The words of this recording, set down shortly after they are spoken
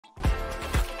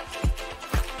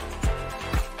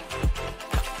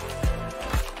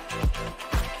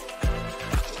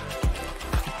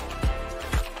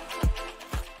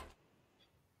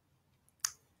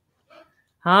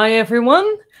Hi,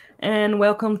 everyone, and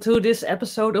welcome to this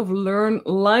episode of Learn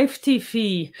Live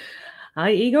TV.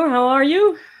 Hi, Igor, how are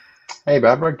you? Hey,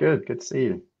 Barbara, good to see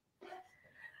you.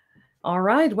 All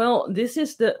right, well, this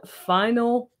is the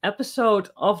final episode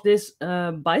of this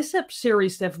bicep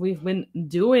series that we've been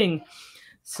doing.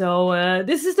 So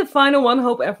this is the final one.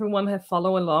 Hope everyone have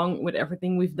followed along with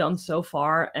everything we've done so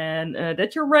far, and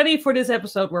that you're ready for this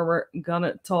episode where we're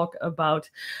gonna talk about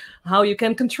how you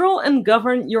can control and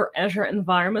govern your Azure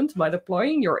environment by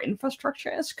deploying your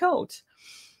infrastructure as code.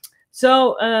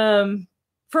 So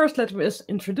first, let us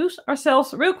introduce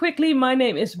ourselves real quickly. My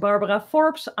name is Barbara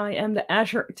Forbes. I am the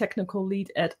Azure Technical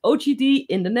Lead at OGD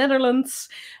in the Netherlands,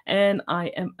 and I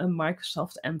am a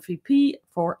Microsoft MVP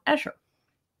for Azure.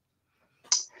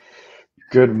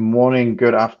 Good morning,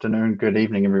 good afternoon, good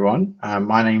evening, everyone.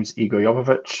 My name's Igor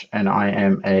Jovovich, and I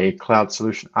am a cloud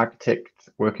solution architect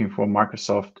working for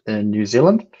Microsoft in New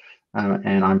Zealand,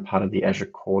 and I'm part of the Azure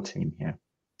core team here.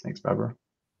 Thanks, Barbara.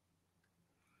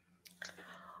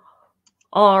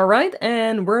 All right,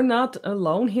 and we're not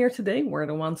alone here today. We're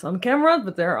the ones on camera,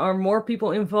 but there are more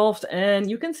people involved. And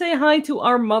you can say hi to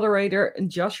our moderator,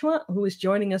 Joshua, who is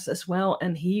joining us as well.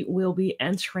 And he will be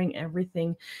answering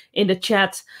everything in the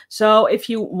chat. So if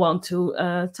you want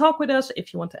to talk with us,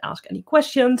 if you want to ask any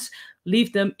questions,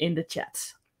 leave them in the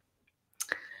chat.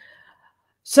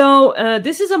 So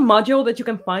this is a module that you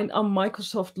can find on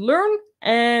Microsoft Learn,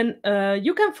 and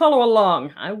you can follow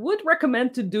along. I would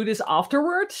recommend to do this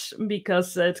afterwards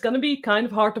because it's going to be kind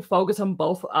of hard to focus on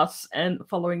both us and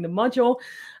following the module.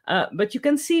 But you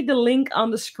can see the link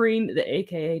on the screen, the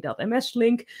aka.ms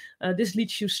link. This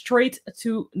leads you straight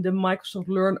to the Microsoft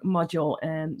Learn module,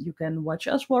 and you can watch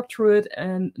us walk through it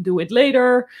and do it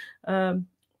later,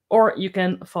 or you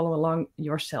can follow along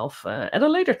yourself at a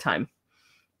later time.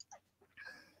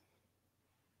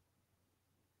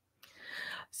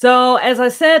 So as I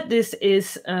said, this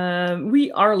is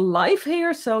we are live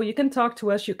here, so you can talk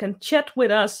to us, you can chat with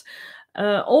us.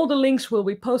 All the links will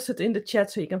be posted in the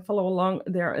chat, so you can follow along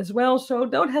there as well. So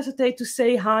don't hesitate to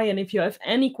say hi, and if you have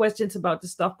any questions about the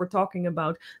stuff we're talking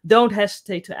about, don't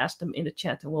hesitate to ask them in the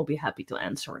chat, and we'll be happy to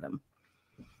answer them.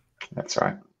 That's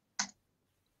right.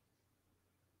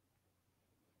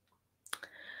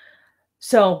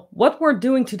 So what we're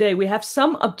doing today, we have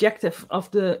some objective of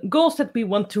the goals that we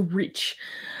want to reach.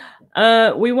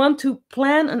 We want to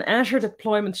plan an Azure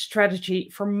deployment strategy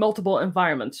for multiple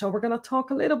environments. So we're going to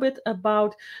talk a little bit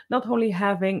about not only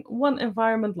having one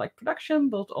environment like production,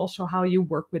 but also how you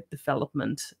work with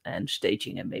development and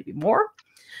staging and maybe more.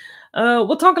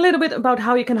 We'll talk a little bit about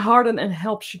how you can harden and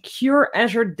help secure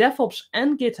Azure DevOps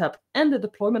and GitHub and the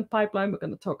deployment pipeline. We're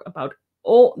going to talk about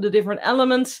all the different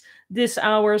elements this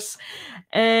hours,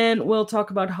 and we'll talk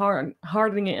about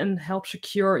hardening and help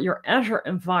secure your Azure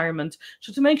environment.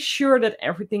 So to make sure that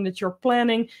everything that you're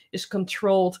planning is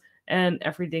controlled and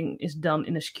everything is done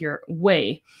in a secure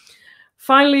way.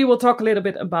 Finally, we'll talk a little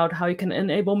bit about how you can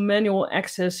enable manual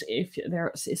access if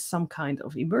there is some kind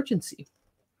of emergency.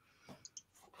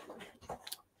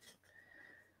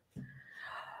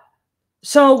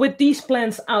 So with these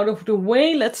plans out of the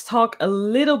way, let's talk a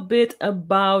little bit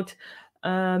about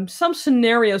some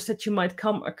scenarios that you might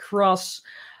come across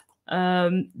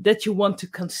that you want to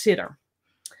consider.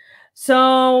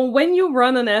 So when you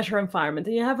run an Azure environment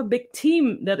and you have a big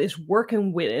team that is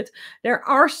working with it, there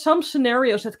are some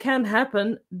scenarios that can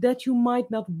happen that you might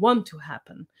not want to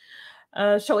happen.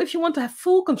 So if you want to have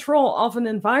full control of an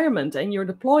environment and you're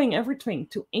deploying everything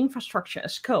to infrastructure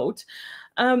as code,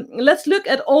 let's look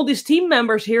at all these team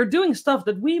members here doing stuff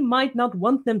that we might not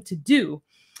want them to do.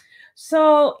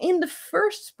 So in the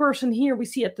first person here we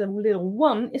see at the little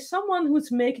one is someone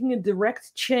who's making a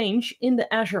direct change in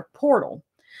the Azure portal.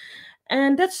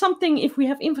 And that's something, if we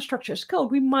have infrastructure as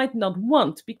code, we might not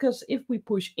want, because if we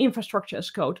push infrastructure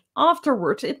as code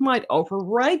afterwards, it might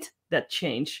overwrite that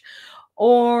change.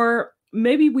 Or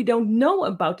maybe we don't know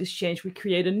about this change. We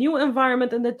create a new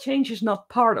environment and that change is not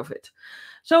part of it.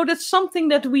 So that's something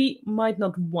that we might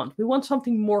not want. We want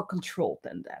something more controlled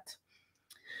than that.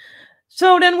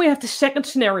 So then we have the second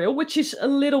scenario, which is a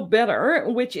little better,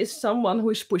 which is someone who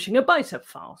is pushing a bicep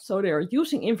file. So they're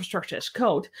using infrastructure as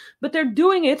code, but they're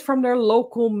doing it from their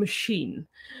local machine.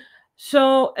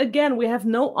 So again, we have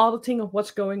no auditing of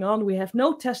what's going on. We have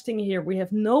no testing here. We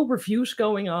have no reviews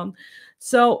going on.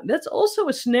 So that's also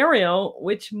a scenario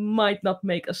which might not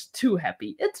make us too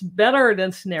happy. It's better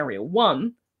than scenario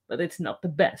one, but it's not the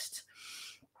best.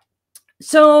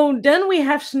 So then we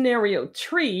have scenario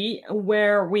 3,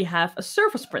 where we have a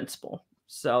service principal.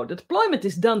 So the deployment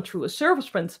is done through a service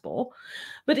principal,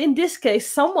 but in this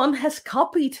case, someone has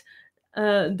copied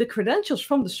the credentials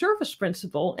from the service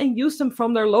principal and use them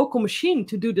from their local machine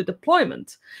to do the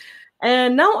deployment.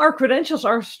 And now our credentials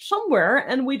are somewhere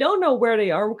and we don't know where they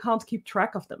are. We can't keep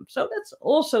track of them. So that's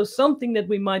also something that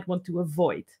we might want to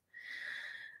avoid.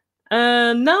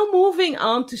 Now moving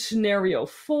on to scenario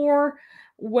 4,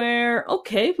 where,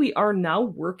 okay, we are now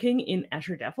working in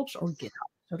Azure DevOps or GitHub.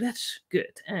 So that's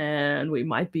good. And we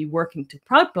might be working to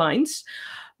pipelines,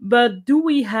 but do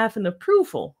we have an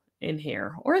approval in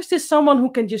here? Or is this someone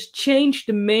who can just change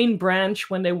the main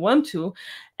branch when they want to,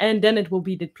 and then it will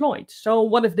be deployed? So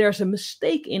what if there's a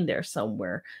mistake in there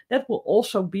somewhere? That will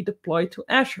also be deployed to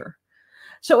Azure.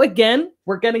 So again,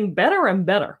 we're getting better and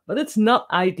better, but it's not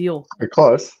ideal. We're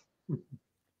close.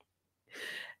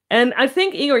 And I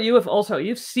think, Igor,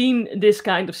 you've seen this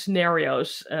kind of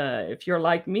scenarios. If you're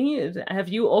like me, have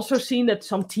you also seen that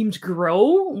some teams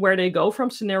grow where they go from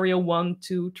scenario 1,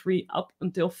 2, 3 up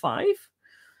until 5?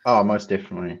 Oh, most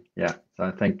definitely. Yeah. So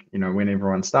I think, when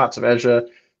everyone starts with Azure,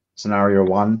 scenario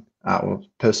 1 or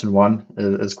person 1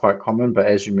 is quite common, but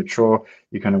as you mature,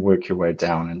 you kind of work your way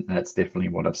down, and that's definitely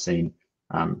what I've seen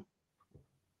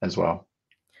as well.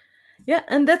 Yeah,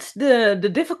 and that's the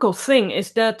difficult thing,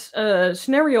 is that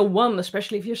scenario 1,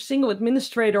 especially if you're single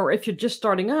administrator or if you're just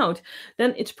starting out,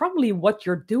 then it's probably what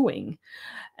you're doing.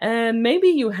 And maybe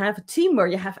you have a team where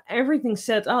you have everything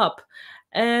set up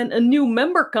and a new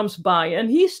member comes by and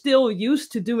he's still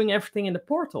used to doing everything in the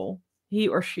portal, he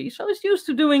or she. So he's used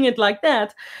to doing it like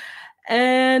that.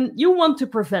 And you want to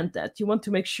prevent that. You want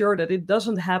to make sure that it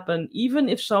doesn't happen. Even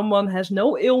if someone has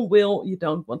no ill will, you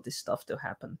don't want this stuff to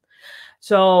happen.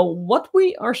 So what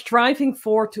we are striving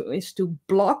for is to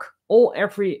block all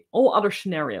other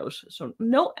scenarios. So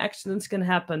no accidents can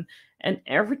happen, and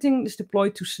everything is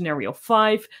deployed to scenario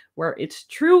 5, where it's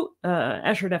through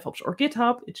Azure DevOps or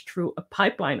GitHub, it's through a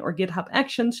pipeline or GitHub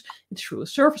Actions, it's through a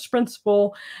service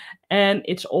principal, and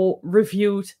it's all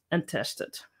reviewed and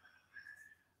tested.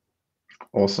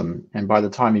 Awesome. And by the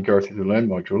time you go through the Learn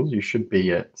modules, you should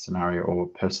be at scenario or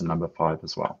person number 5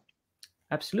 as well.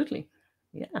 Absolutely.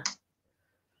 Yeah.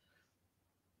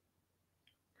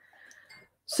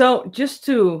 So just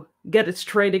to get it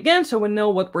straight again, so we know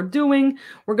what we're doing,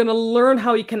 we're going to learn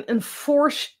how you can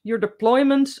enforce your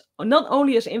deployments, not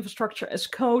only as infrastructure as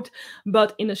code,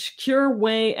 but in a secure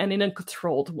way and in a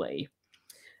controlled way.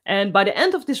 And by the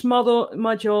end of this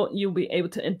module, you'll be able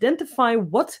to identify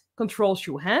what controls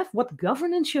you have, what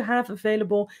governance you have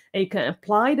available, and you can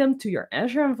apply them to your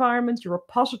Azure environment, your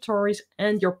repositories,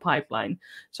 and your pipeline.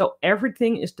 So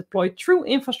everything is deployed through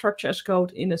infrastructure as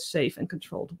code in a safe and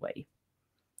controlled way.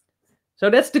 So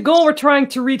that's the goal we're trying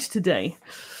to reach today.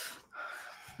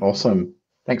 Awesome.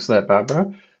 Thanks for that,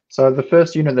 Barbara. So the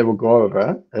first unit that we'll go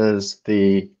over is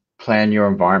the plan your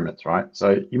environments, right?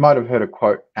 So you might have heard a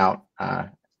quote out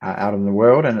in the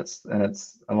world, and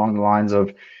it's along the lines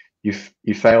of,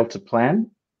 you fail to plan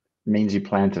means you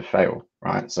plan to fail,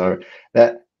 right? So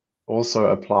that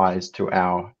also applies to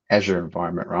our Azure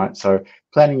environment, right? So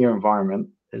planning your environment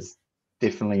is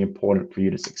definitely important for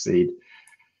you to succeed.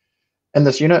 In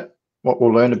this unit, what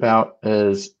we'll learn about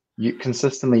is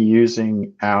consistently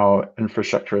using our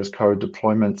infrastructure as code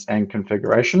deployments and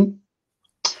configuration.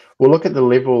 We'll look at the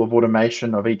level of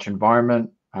automation of each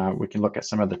environment. We can look at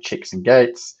some of the checks and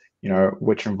gates,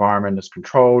 which environment is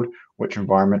controlled, which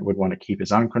environment would want to keep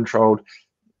as uncontrolled.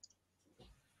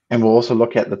 And we'll also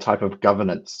look at the type of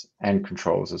governance and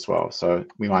controls as well. So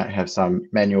we might have some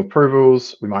manual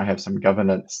approvals. We might have some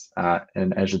governance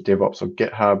in Azure DevOps or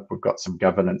GitHub. We've got some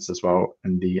governance as well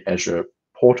in the Azure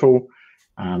portal.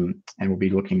 And we'll be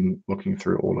looking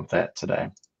through all of that today.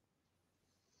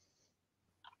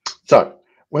 So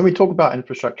when we talk about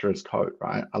infrastructure as code,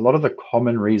 right, a lot of the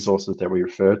common resources that we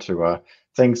refer to are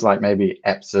things like maybe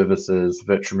app services,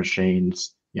 virtual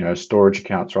machines, storage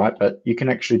accounts, right? But you can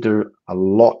actually do a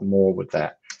lot more with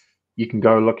that. You can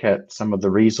go look at some of the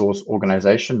resource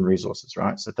organization resources,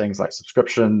 right? So things like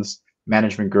subscriptions,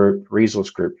 management group, resource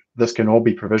group. This can all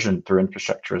be provisioned through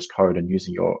infrastructure as code and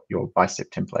using your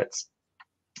bicep templates.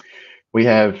 We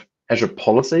have Azure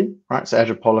Policy, right? So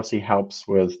Azure Policy helps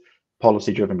with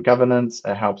policy-driven governance.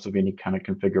 It helps with any kind of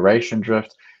configuration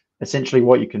drift. Essentially,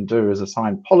 what you can do is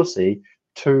assign policy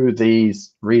to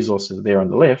these resources there on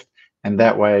the left, and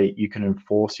that way you can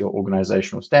enforce your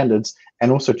organizational standards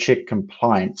and also check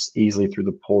compliance easily through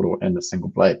the portal in a single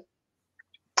blade.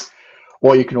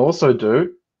 What you can also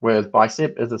do with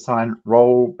Bicep is assign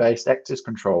role-based access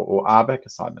control or RBAC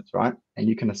assignments, right? And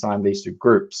you can assign these to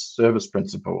groups, service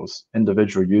principals,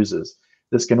 individual users.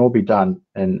 This can all be done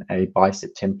in a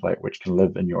Bicep template, which can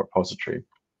live in your repository.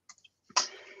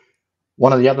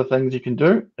 One of the other things you can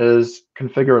do is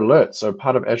configure alerts. So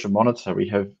part of Azure Monitor, we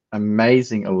have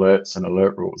amazing alerts and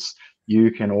alert rules.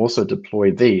 You can also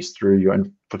deploy these through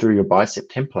your Bicep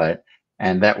template,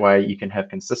 and that way you can have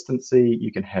consistency,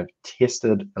 you can have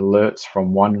tested alerts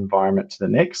from one environment to the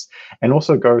next, and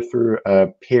also go through a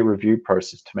peer review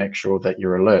process to make sure that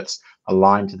your alerts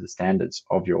align to the standards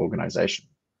of your organization.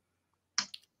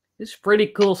 It's pretty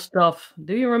cool stuff.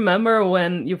 Do you remember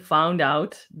when you found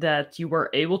out that you were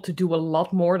able to do a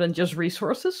lot more than just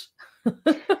resources?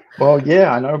 Well,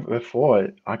 yeah, I know before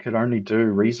I could only do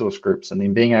resource groups, and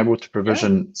then being able to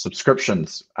provision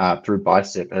subscriptions through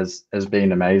Bicep has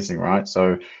been amazing, right?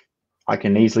 So I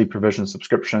can easily provision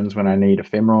subscriptions when I need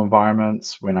ephemeral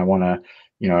environments, when I want to,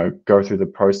 go through the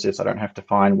process. I don't have to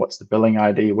find what's the billing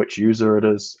ID, which user it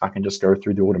is. I can just go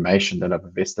through the automation that I've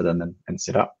invested in and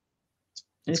set up.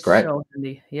 It's great. So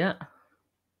handy, yeah.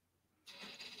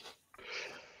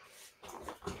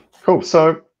 Cool.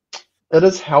 So it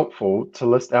is helpful to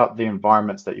list out the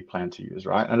environments that you plan to use,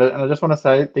 right? And I just want to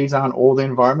say these aren't all the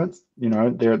environments.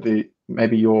 They're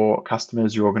maybe your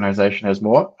customers, your organization has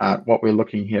more. What we're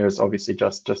looking here is obviously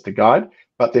just a guide,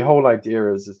 but the whole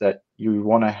idea is that you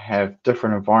want to have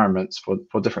different environments for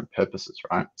different purposes,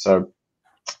 right? So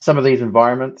some of these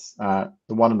environments, the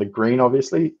one in the green,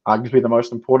 obviously, arguably the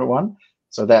most important one.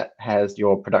 So that has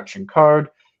your production code,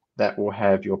 that will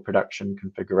have your production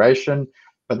configuration.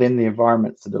 But then the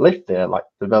environments to the left there, like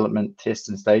development, test,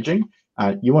 and staging,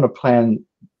 you want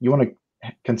to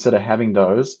consider having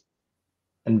those,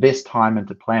 invest time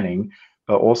into planning,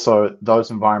 but also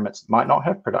those environments might not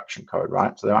have production code,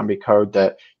 right? So there might be code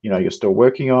that you're still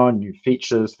working on, new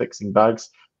features, fixing bugs,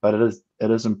 but it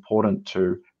is important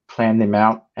to plan them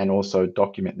out and also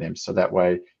document them, so that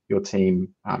way your team,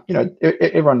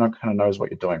 everyone kind of knows what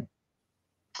you're doing.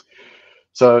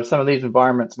 So some of these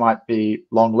environments might be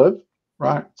long-lived,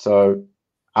 right? So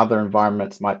other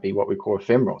environments might be what we call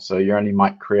ephemeral. So you only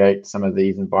might create some of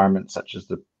these environments, such as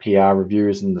the PR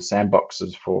reviews and the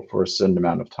sandboxes for a certain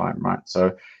amount of time, right?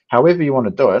 So however you want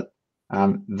to do it,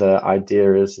 the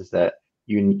idea is that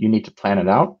you need to plan it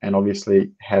out and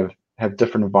obviously have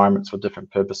different environments for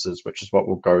different purposes, which is what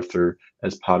we'll go through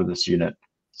as part of this unit.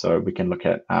 So we can look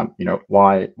at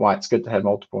why it's good to have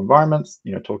multiple environments,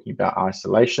 talking about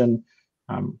isolation,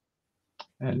 and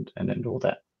all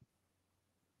that.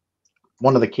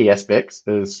 One of the key aspects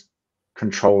is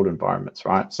controlled environments,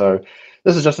 right? So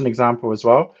this is just an example as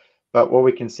well, but what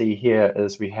we can see here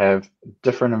is we have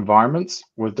different environments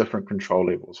with different control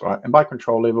levels, right? And by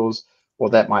control levels,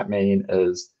 what that might mean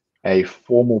is a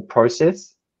formal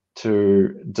process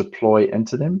to deploy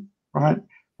into them, right?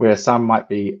 Where some might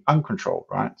be uncontrolled,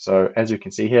 right? So as you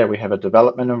can see here, we have a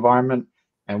development environment,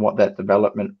 and what that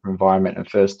development environment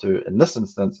refers to in this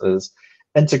instance is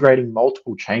integrating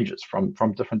multiple changes from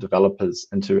different developers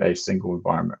into a single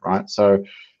environment, right? So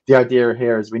the idea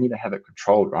here is we need to have it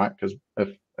controlled, right? Because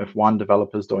if one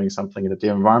developer is doing something in a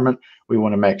dev environment, we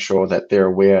want to make sure that they're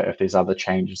aware if there's other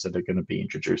changes that are going to be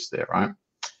introduced there, right?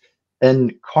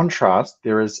 In contrast,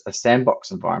 there is a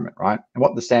sandbox environment, right? And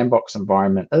what the sandbox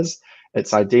environment is,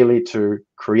 it's ideally to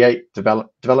create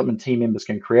development team members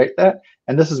can create that.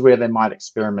 And this is where they might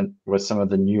experiment with some of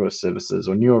the newer services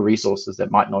or newer resources that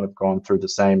might not have gone through the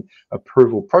same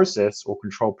approval process or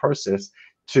control process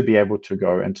to be able to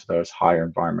go into those higher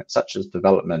environments, such as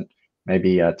development,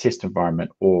 maybe a test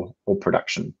environment or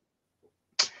production.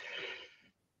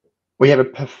 We have a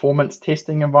performance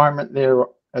testing environment there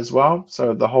as well.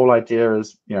 So the whole idea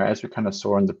is, as we kind of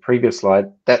saw in the previous slide,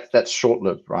 that's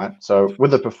short-lived, right? So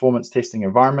with a performance testing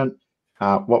environment,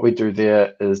 what we do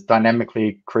there is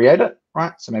dynamically create it,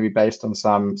 right? So maybe based on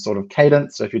some sort of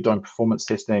cadence. So if you're doing performance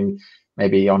testing,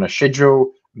 maybe on a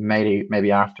schedule,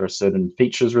 maybe after a certain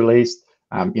feature is released,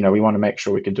 we want to make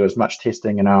sure we can do as much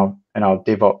testing in our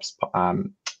DevOps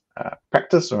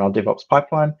practice or our DevOps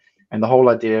pipeline. And the whole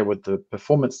idea with the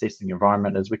performance testing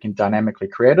environment is we can dynamically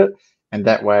create it, and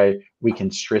that way we can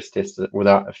stress test it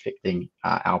without affecting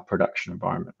our production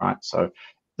environment, right? So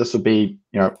this will be,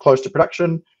 close to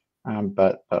production,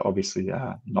 but obviously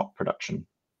not production.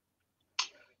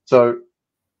 So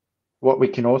what we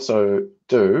can also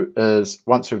do is,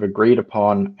 once we've agreed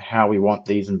upon how we want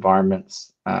these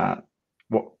environments,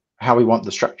 how we want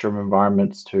the structure of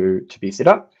environments to be set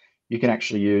up, you can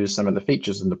actually use some of the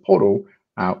features in the portal,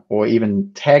 or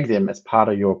even tag them as part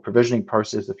of your provisioning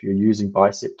process. If you're using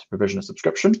Bicep to provision a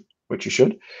subscription, which you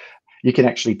should, you can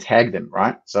actually tag them,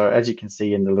 right? So as you can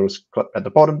see in the little clip at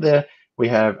the bottom there, we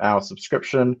have our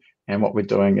subscription, and what we're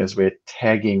doing is we're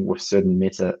tagging with certain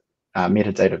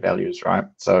metadata values, right?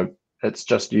 So it's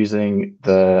just using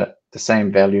the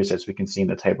same values as we can see in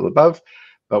the table above,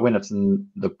 But when it's in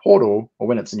the portal or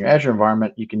when it's in your Azure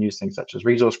environment, you can use things such as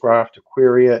resource graph to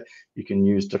query it. You can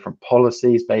use different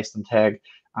policies based on tag.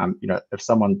 If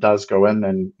someone does go in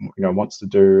and wants to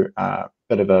do a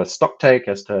bit of a stock take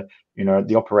as to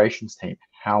the operations team,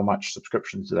 how much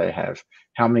subscriptions do they have,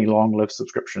 how many long-lived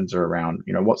subscriptions are around,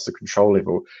 what's the control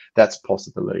level, that's a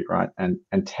possibility, right? And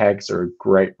tags are a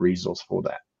great resource for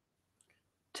that.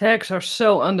 Tags are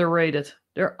so underrated.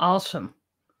 They're awesome.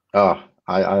 Oh,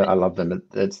 I love them.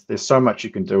 There's so much you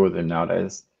can do with them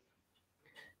nowadays.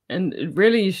 And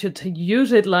really, you should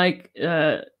use it like,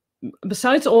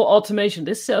 besides all automation,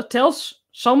 this tells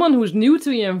someone who's new to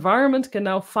the environment can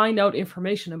now find out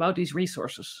information about these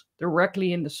resources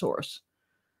directly in the source.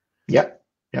 Yep,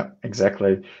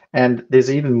 exactly. And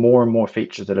there's even more and more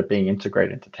features that are being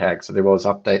integrated into tags. So there was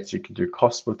updates, you can do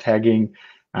cost with tagging.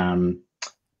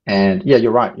 And yeah,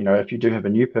 you're right. If you do have a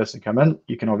new person come in,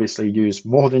 you can obviously use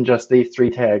more than just these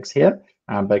 3 tags here,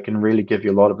 but it can really give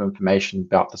you a lot of information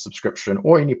about the subscription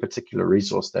or any particular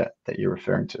resource that you're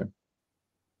referring to.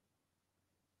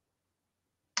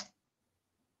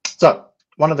 So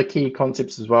one of the key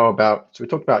concepts as well so we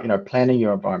talked about, planning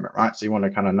your environment, right? So you want to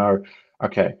kind of know,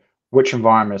 okay, which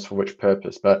environment is for which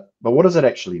purpose, but what does it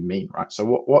actually mean, right? So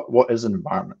what is an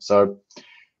environment? So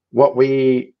what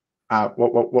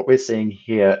we're seeing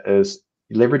here is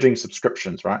leveraging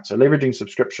subscriptions, right? So leveraging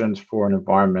subscriptions for an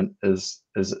environment is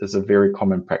a very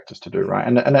common practice to do, right?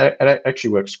 And it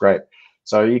actually works great.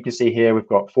 So you can see here we've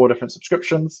got 4 different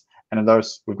subscriptions, and in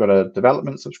those we've got a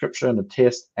development subscription, a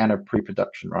test, and a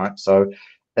pre-production, right? So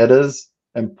it is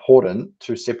important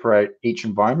to separate each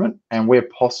environment and where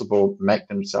possible make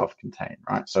them self-contained,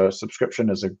 right? So a subscription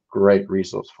is a great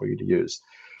resource for you to use.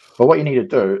 But what you need to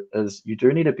do is you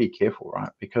do need to be careful,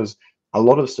 right? Because a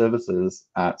lot of services,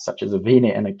 such as a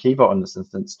VNet and a Key Vault in this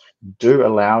instance, do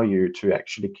allow you to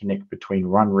actually connect between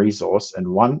one resource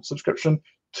in one subscription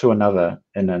to another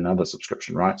in another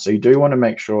subscription, right? So you do want to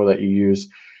make sure that you use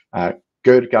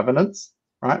good governance,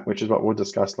 right? Which is what we'll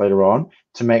discuss later on,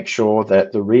 to make sure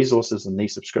that the resources in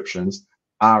these subscriptions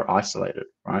are isolated,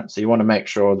 right? So you want to make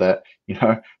sure that,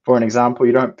 for an example,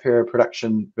 you don't pair a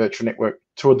production virtual network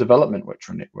to a development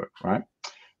virtual network, right?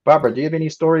 Barbara, do you have any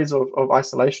stories of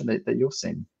isolation that you've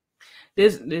seen?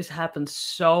 This happens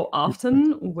so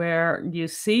often where you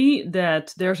see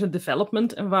that there's a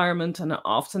development environment, and I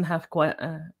often have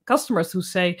customers who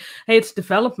say, hey, it's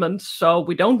development, so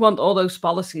we don't want all those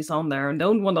policies on there and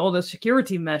don't want all those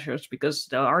security measures because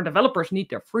our developers need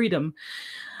their freedom.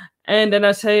 And then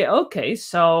I say, okay,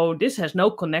 so this has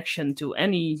no connection to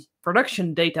any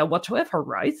production data whatsoever,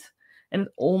 right? And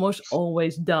it almost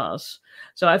always does.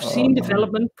 So I've seen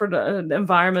development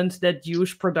environments that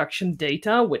use production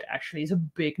data, which actually is a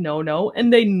big no-no,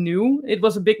 and they knew it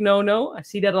was a big no-no. I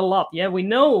see that a lot. Yeah, we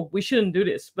know we shouldn't do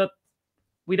this, but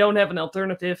we don't have an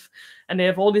alternative, and they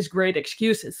have all these great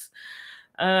excuses.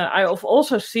 I have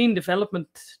also seen development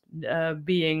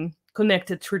being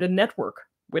connected through the network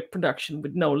with production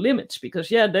with no limits, because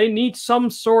they need some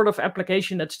sort of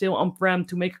application that's still on-prem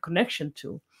to make a connection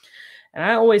to. And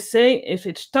I always say, if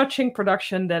it's touching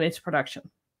production, then it's production.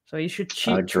 So you should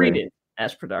treat it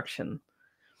as production.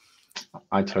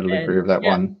 I totally agree with that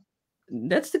one.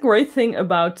 That's the great thing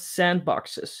about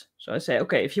sandboxes. So I say,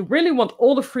 okay, if you really want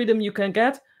all the freedom you can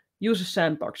get, use a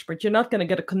sandbox, but you're not going to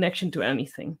get a connection to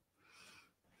anything.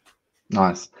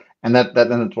 Nice. And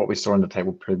that's what we saw in the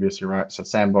table previously, right? So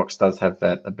sandbox does have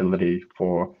that ability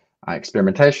for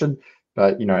experimentation.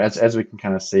 But as we can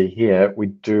kind of see here, we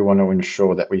do want to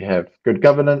ensure that we have good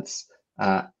governance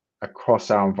across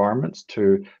our environments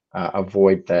to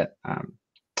avoid that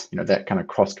that kind of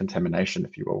cross contamination,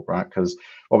 if you will, right? Because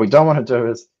what we don't want to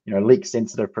do is leak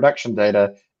sensitive production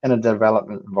data in a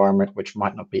development environment which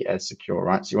might not be as secure,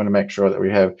 right? So you want to make sure that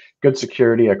we have good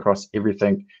security across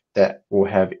everything that will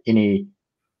have any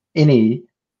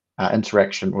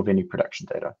interaction with any production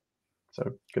data.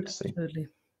 So good to see. Absolutely.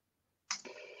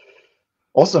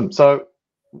 Awesome. So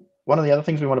one of the other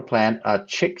things we want to plan are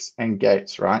checks and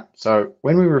gates, right? So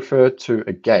when we refer to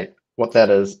a gate, what that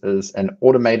is an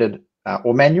automated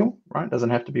or manual, right? It doesn't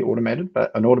have to be automated,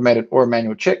 but an automated or a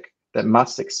manual check that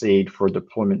must succeed for a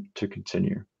deployment to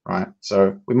continue, right?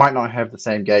 So we might not have the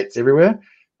same gates everywhere,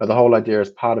 but the whole idea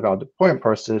is part of our deployment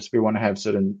process, we want to have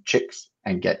certain checks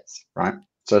and gates, right?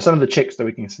 So some of the checks that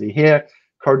we can see here,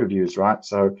 code reviews, right?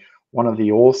 So one of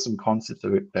the awesome concepts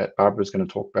that Barbara is going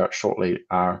to talk about shortly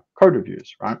are code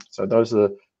reviews, right? So those are,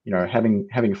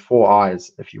 having 4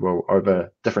 eyes, if you will,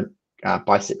 over different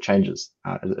bicep changes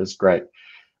is great.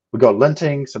 We've got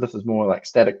linting, so this is more like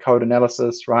static code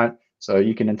analysis, right? So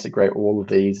you can integrate all of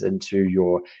these into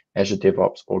your Azure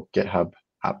DevOps or GitHub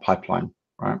pipeline,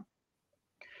 right?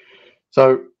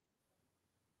 So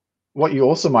what you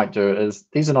also might do is,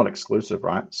 these are not exclusive,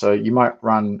 right? So you might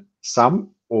run some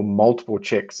or multiple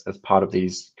checks as part of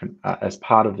these,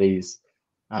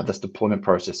 this deployment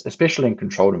process, especially in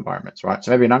controlled environments, right?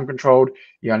 So maybe in uncontrolled,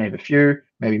 you only have a few,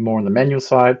 maybe more on the manual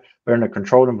side, but in a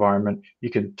controlled environment, you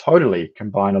can totally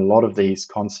combine a lot of these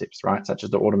concepts, right? Such as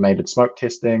the automated smoke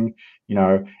testing,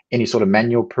 any sort of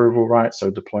manual approval, right? So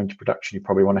deploying to production, you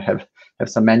probably want to have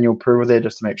some manual approval there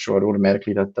just to make sure it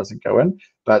automatically doesn't go in.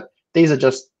 But these are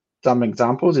just some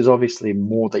examples. There's obviously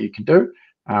more that you can do,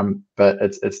 but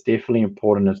it's definitely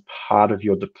important as part of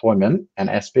your deployment, and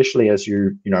especially as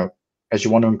you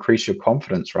want to increase your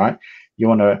confidence, right? You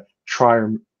want to try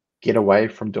and get away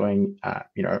from doing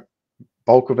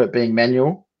bulk of it being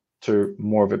manual to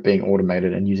more of it being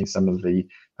automated and using some of the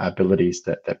abilities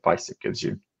that Bicep gives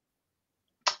you.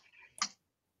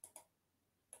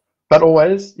 But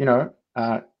always,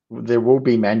 there will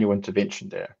be manual intervention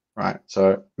there, right?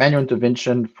 So manual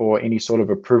intervention for any sort of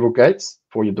approval gates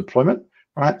for your deployment,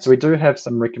 right? So we do have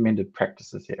some recommended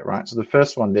practices here, right? So the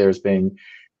first one there is being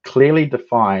clearly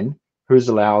define who's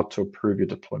allowed to approve your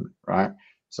deployment, right?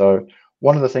 So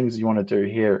one of the things you want to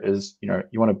do here is, you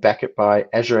want to back it by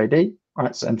Azure AD,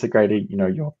 right? So integrating,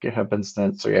 your GitHub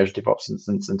instance or your Azure DevOps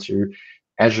instance into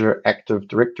Azure Active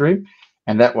Directory.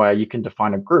 And that way you can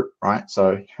define a group, right?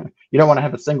 So you don't want to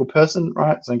have a single person,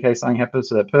 right? So in case something happens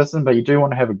to that person, but you do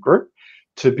want to have a group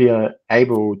to be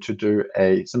able to do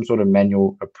some sort of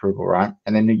manual approval, right?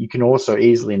 And then you can also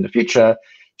easily in the future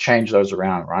change those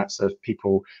around, right? So if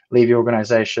people leave your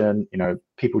organization,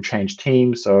 people change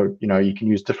teams. So, you can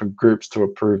use different groups to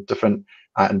approve different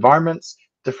environments,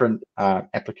 different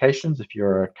applications. If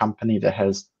you're a company that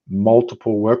has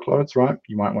multiple workloads, right,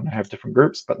 you might want to have different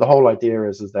groups. But the whole idea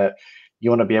is that you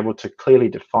want to be able to clearly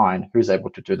define who's able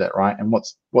to do that, right? And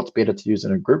what's better to use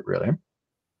in a group, really.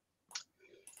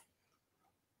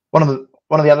 One of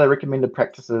the other recommended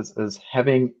practices is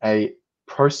having a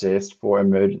process for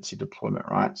emergency deployment,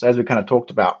 right? So as we kind of talked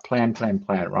about, plan,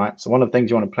 right? So one of the things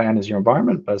you want to plan is your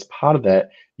environment, but as part of that,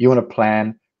 you want to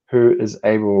plan who is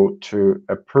able to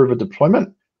approve a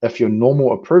deployment if your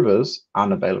normal approvers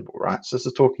aren't available, right? So this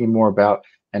is talking more about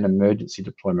an emergency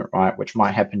deployment, right? Which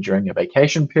might happen during a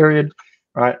vacation period,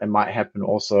 right? It might happen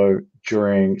also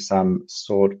during some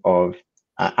sort of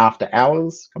after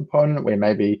hours component where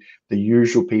maybe the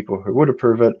usual people who would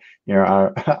approve it,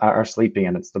 are sleeping,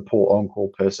 and it's the poor on-call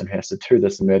person who has to do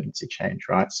this emergency change,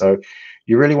 right? So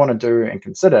you really want to do and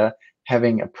consider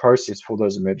having a process for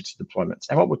those emergency deployments.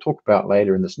 And what we'll talk about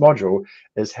later in this module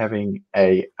is having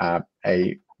a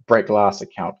break glass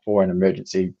account for an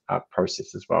emergency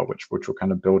process as well, which we'll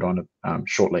kind of build on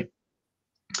shortly.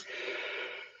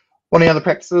 One of the other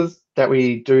practices that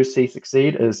we do see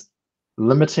succeed is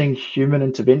limiting human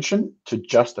intervention to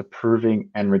just approving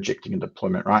and rejecting a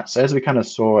deployment, right? So as we kind of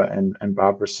saw in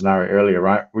Barbara's scenario earlier,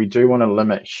 right, we do want to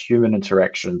limit human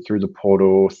interaction through the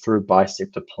portal, through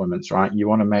Bicep deployments, right? You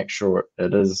want to make sure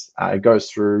it goes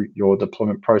through your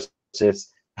deployment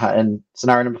process in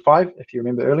scenario number 5, if you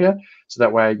remember earlier. So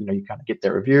that way, you kind of get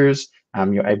their reviews.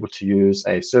 You're able to use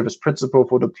a service principal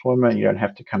for deployment. You don't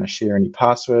have to kind of share any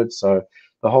passwords. So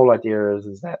the whole idea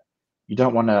is that you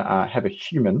don't want to have a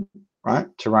human, right,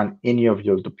 to run any of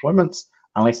your deployments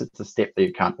unless it's a step that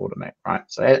you can't automate, right?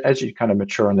 So as you kind of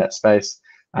mature in that space,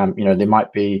 there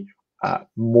might be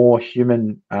more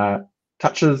human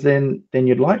touches than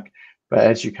you'd like, but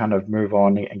as you kind of move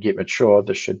on and get mature,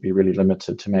 this should be really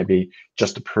limited to maybe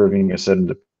just approving a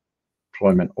certain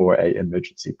deployment or a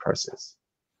emergency process.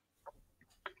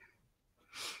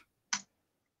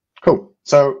 Cool.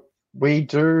 So we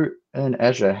do in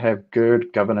Azure have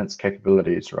good governance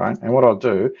capabilities, right? And what I'll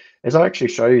do is I'll actually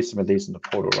show you some of these in the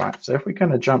portal, right? So if we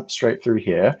kind of jump straight through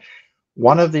here,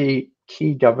 one of the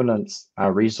key governance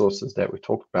resources that we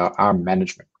talk about are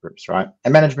management groups, right?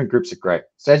 And management groups are great.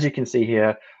 So as you can see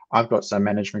here, I've got some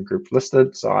management groups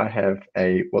listed. So I have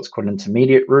what's called an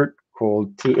intermediate route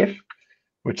called TF,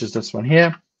 which is this one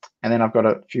here. And then I've got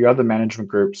a few other management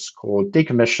groups called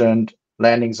decommissioned,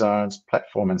 landing zones,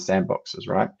 platform, and sandboxes,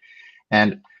 right?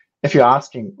 And if you're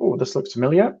asking, oh, this looks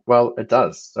familiar, well, it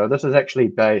does. So this is actually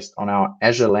based on our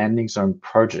Azure Landing Zone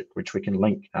project, which we can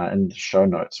link in the show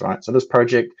notes, right? So this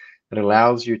project that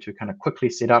allows you to kind of quickly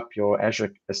set up your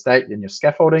Azure estate and your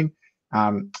scaffolding,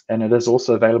 and it is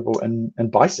also available in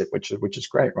Bicep, which is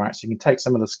great, right? So you can take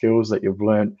some of the skills that you've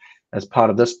learned as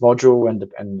part of this module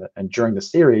and during the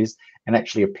series and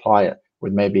actually apply it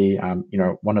with maybe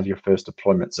one of your first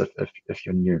deployments if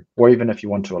you're new, or even if you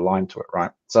want to align to it,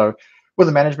 right? So with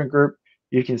a management group,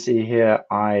 you can see here,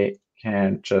 I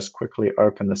can just quickly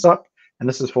open this up, and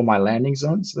this is for my landing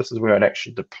zone. So this is where I'd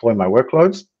actually deploy my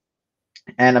workloads.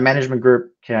 And a management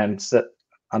group can sit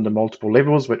under multiple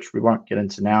levels, which we won't get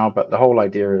into now, but the whole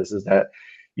idea is that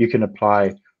you can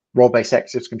apply role-based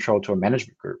access control to a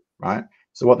management group, right?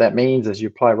 So what that means is you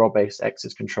apply role-based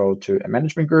access control to a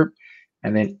management group,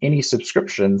 and then any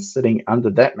subscriptions sitting under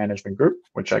that management group,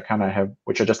 which I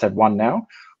just have one now,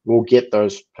 will get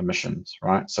those permissions,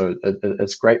 right? So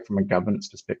it's great from a governance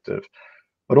perspective.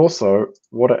 But also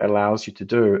what it allows you to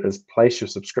do is place your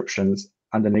subscriptions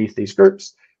underneath these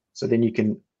groups. So then you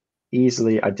can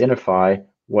easily identify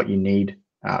what you need,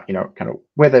 kind of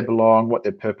where they belong, what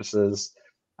their purpose is.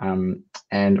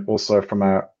 And also from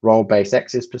a role-based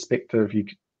access perspective,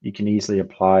 you can easily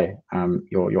apply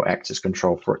your access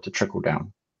control for it to trickle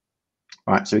down.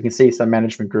 Right, so we can see some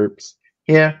management groups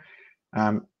here.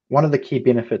 One of the key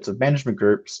benefits of management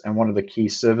groups and one of the key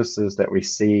services that we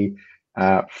see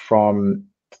from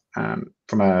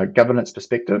a governance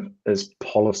perspective is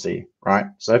policy, right?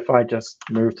 So if I just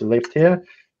move to the left here,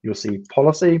 you'll see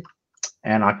policy,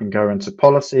 and I can go into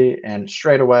policy, and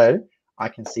straight away I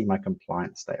can see my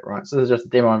compliance state, right? So this is just a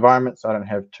demo environment, so I don't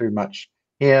have too much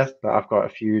here, but I've got a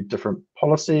few different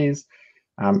policies,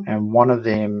 and one of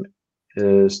them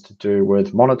is to do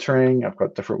with monitoring. I've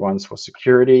got different ones for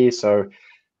security. So,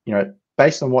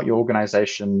 based on what your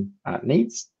organization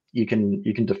needs, you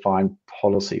can define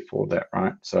policy for that,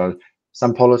 right? So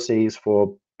some policies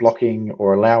for blocking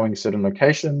or allowing certain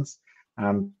locations,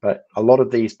 but a lot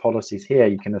of these policies here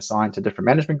you can assign to different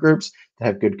management groups to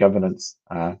have good governance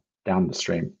down the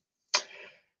stream.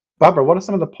 Barbara, what are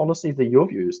some of the policies that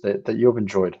you've used that you've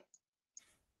enjoyed?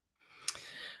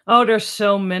 Oh, there's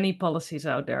so many policies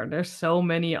out there. There's so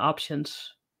many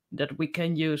options that we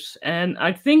can use. And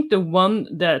I think the one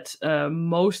that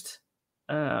most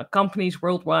companies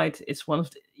worldwide, it's one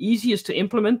of the easiest to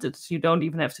implement, that you don't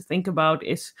even have to think about,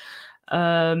 is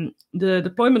the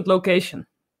deployment location.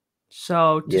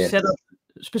 So to set up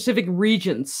specific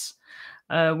regions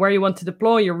where you want to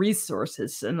deploy your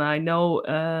resources. And I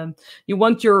know you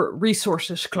want your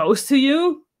resources close to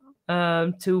you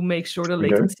to make sure the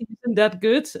latency isn't that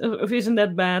good, isn't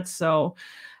that bad. So,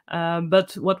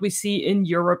 but what we see in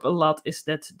Europe a lot is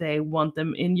that they want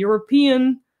them in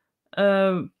European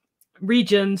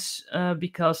regions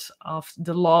because of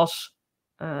the laws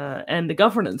and the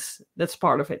governance that's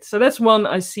part of it. So that's one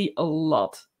I see a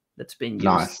lot that's been used.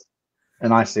 Nice.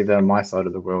 And I see that on my side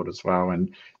of the world as well.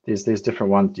 And there's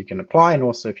different ones you can apply, and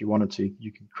also if you wanted to,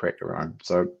 you can create your own.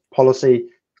 So policy,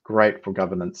 great for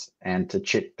governance and to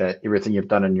check that everything you've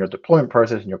done in your deployment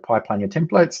process and your pipeline, your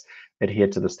templates adhere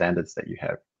to the standards that you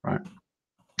have, right?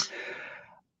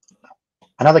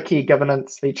 Another key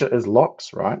governance feature is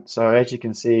locks, right? So as you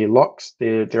can see, locks,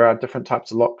 there are different types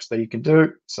of locks that you can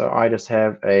do. So I just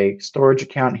have a storage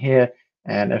account here,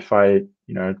 and if I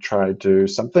try to do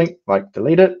something like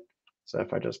delete it, so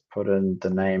if I just put in the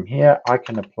name here, I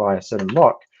can apply a certain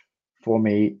lock for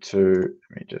me to,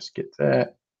 let me just get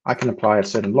that. I can apply a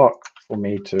certain lock for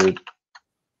me to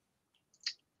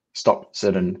stop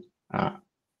certain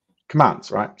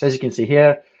commands, right? So as you can see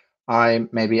here, I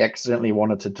maybe accidentally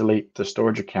wanted to delete the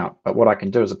storage account, but what I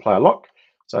can do is apply a lock.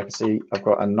 So I can see I've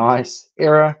got a nice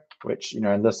error, which,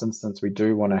 in this instance, we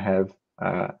do want to have,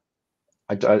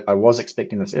 I was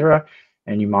expecting this error,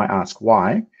 and you might ask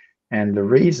why. And the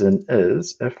reason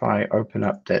is if I open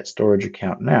up that storage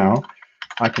account now,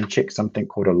 I can check something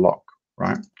called a lock,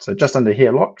 right? So just under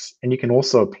here, locks, and you can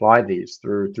also apply these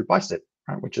through Bicep,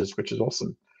 right? Which is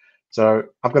awesome. So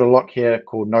I've got a lock here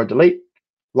called no delete.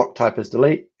 Lock type is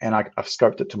delete, and I've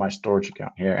scoped it to my storage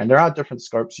account here. And there are different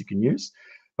scopes you can use,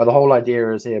 but the whole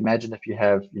idea is here, imagine if you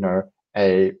have,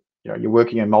 you're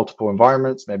working in multiple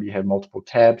environments, maybe you have multiple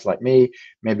tabs like me,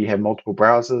 maybe you have multiple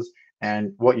browsers,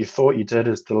 and what you thought you did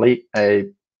is delete a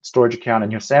storage account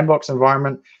in your sandbox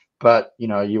environment, but you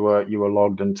were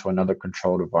logged into another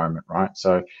controlled environment, right?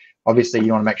 So obviously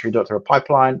you want to make sure you do it through a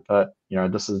pipeline, but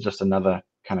this is just another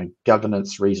kind of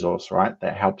governance resource, right?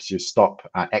 That helps you stop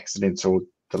accidental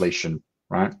deletion,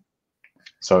 right?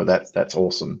 So that's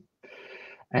awesome.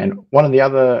 And one of the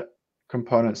other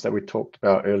components that we talked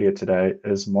about earlier today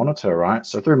is Monitor, right?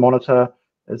 So through Monitor,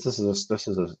 this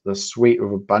is a suite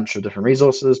of a bunch of different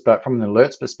resources, but from an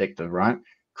alerts perspective, right?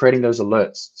 Creating those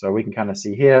alerts. So we can kind of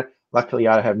see here, luckily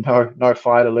I have no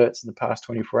fired alerts in the past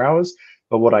 24 hours,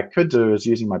 but what I could do is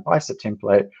using my Bicep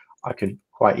template, I could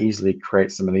quite easily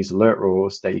create some of these alert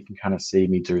rules that you can kind of see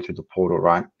me do through the portal,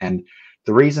 right? And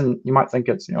the reason you might think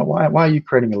it's, why are you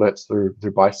creating alerts through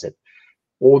Bicep?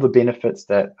 All the benefits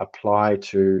that apply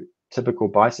to typical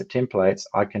Bicep templates,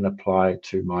 I can apply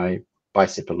to my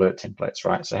Bicep alert templates,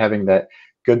 right? So having that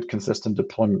good, consistent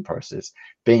deployment process,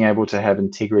 being able to have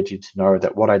integrity to know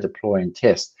that what I deploy and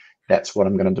test that's what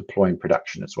I'm going to deploy in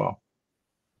production as well.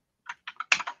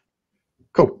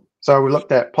 Cool. So we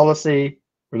looked at policy,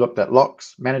 we looked at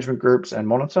locks, management groups, and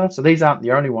monitor. So these aren't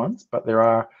the only ones, but there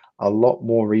are a lot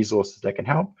more resources that can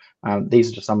help.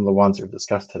 These are just some of the ones we've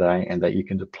discussed today and that you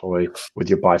can deploy with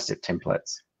your bicep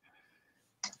templates.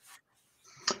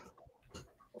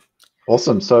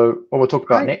 Awesome. So what we'll talk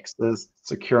about next is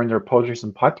securing the repositories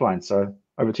and pipelines. So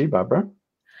over to you, Barbara.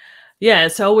 Yeah,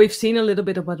 so we've seen a little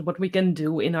bit about what we can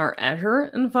do in our Azure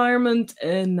environment,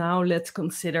 and now let's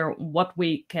consider what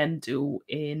we can do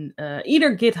in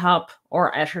either GitHub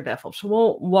or Azure DevOps. So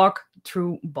we'll walk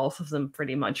through both of them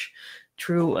pretty much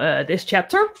through this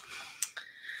chapter.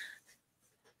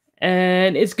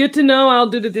 And it's good to know, I'll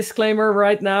do the disclaimer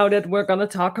right now, that we're going to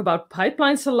talk about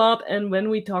pipelines a lot. And when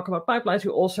we talk about pipelines, we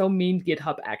also mean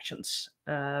GitHub Actions.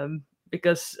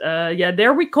 Because, yeah,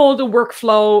 there we call it a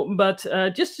workflow, but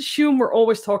just assume we're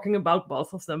always talking about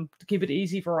both of them to keep it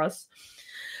easy for us.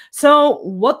 So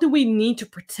what do we need to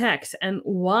protect and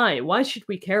why? Why should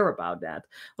we care about that?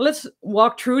 Well, let's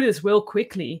walk through this real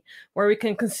quickly, where we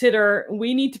can consider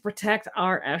we need to protect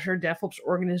our Azure DevOps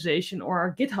organization or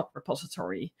our GitHub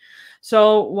repository.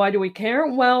 So why do we care?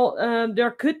 Well,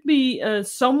 there could be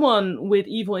someone with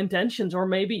evil intentions, or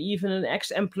maybe even an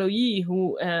ex-employee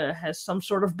who has some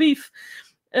sort of beef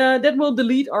that will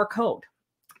delete our code.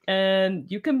 And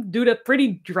you can do that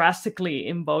pretty drastically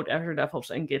in both Azure DevOps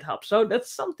and GitHub. So that's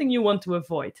something you want to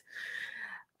avoid.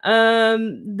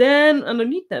 Then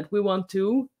underneath that, we want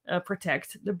to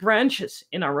protect the branches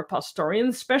in our repository, and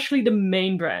especially the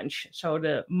main branch. So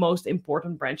the most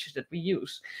important branches that we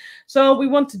use. So we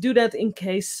want to do that in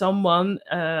case someone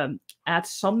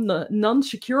adds some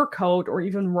non-secure code or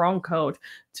even wrong code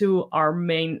to our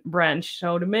main branch.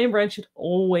 So the main branch should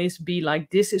always be like,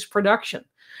 this is production.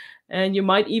 And you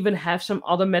might even have some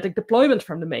automatic deployment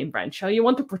from the main branch. So you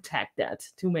want to protect that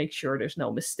to make sure there's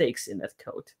no mistakes in that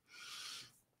code.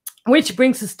 Which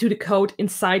brings us to the code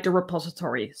inside the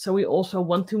repository. So we also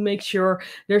want to make sure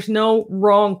there's no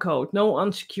wrong code, no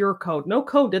unsecure code, no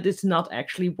code that is not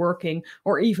actually working,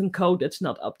 or even code that's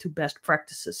not up to best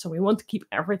practices. So we want to keep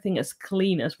everything as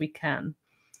clean as we can.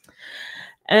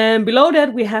 And below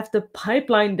that, we have the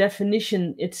pipeline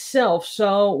definition itself.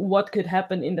 So what could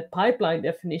happen in the pipeline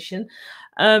definition?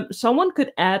 Someone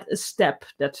could add a step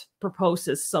that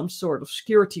proposes some sort of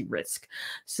security risk.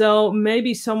 So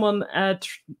maybe someone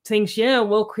thinks, yeah,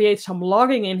 we'll create some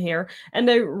logging in here, and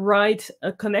they write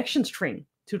a connection string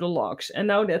to the logs. And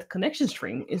now that connection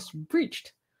string is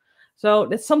breached. So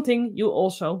that's something you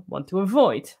also want to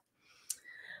avoid.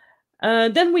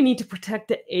 Then we need to protect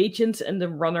the agents and the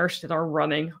runners that are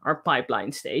running our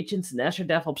pipelines. The agents in Azure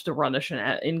DevOps, the runners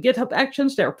in GitHub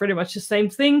Actions, they're pretty much the same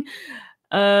thing.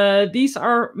 These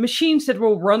are machines that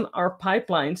will run our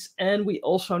pipelines, and we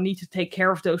also need to take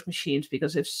care of those machines,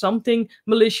 because if something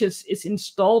malicious is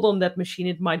installed on that machine,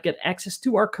 it might get access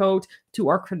to our code, to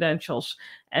our credentials,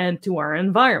 and to our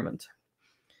environment.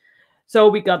 So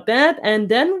we got that, and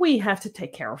then we have to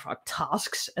take care of our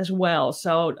tasks as well.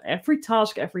 So every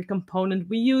task, every component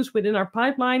we use within our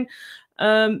pipeline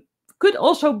could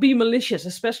also be malicious,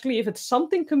 especially if it's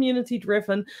something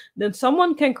community-driven. Then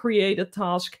someone can create a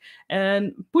task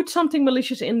and put something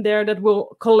malicious in there that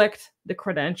will collect the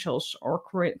credentials or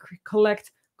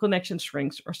collect connection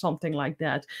strings or something like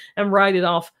that, and write it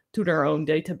off to their own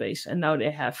database. And now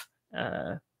they have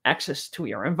access to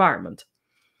your environment.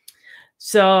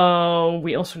 So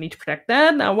we also need to protect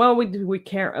that. Now, while we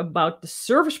care about the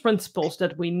service principals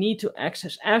that we need to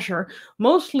access Azure,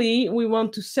 mostly we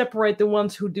want to separate the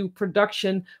ones who do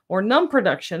production or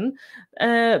non-production,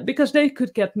 because they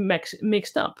could get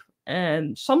mixed up.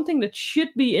 And something that should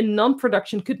be in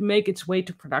non-production could make its way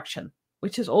to production,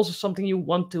 which is also something you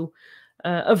want to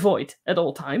avoid at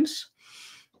all times.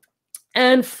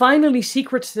 And finally,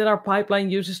 secrets that our pipeline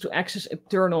uses to access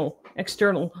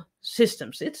external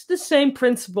systems. It's the same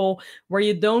principle where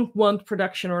you don't want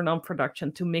production or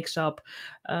non-production to mix up,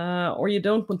 or you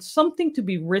don't want something to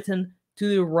be written to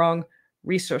the wrong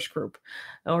resource group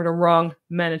or the wrong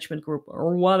management group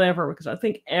or whatever, because I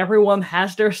think everyone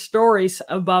has their stories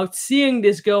about seeing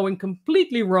this going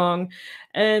completely wrong.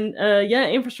 And yeah,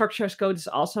 infrastructure as code is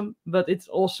awesome, but it's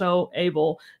also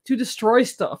able to destroy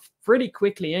stuff pretty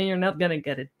quickly, and you're not going to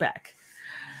get it back.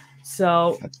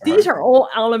 So these are all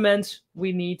elements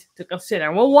we need to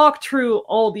consider. We'll walk through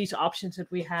all these options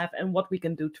that we have and what we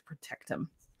can do to protect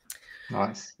them.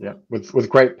 Nice. Yeah. With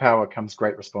great power comes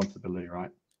great responsibility,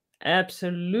 right?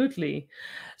 Absolutely.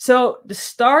 So the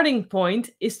starting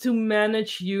point is to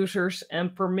manage users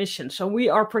and permissions. So we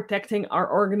are protecting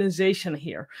our organization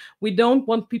here. We don't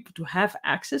want people to have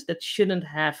access that shouldn't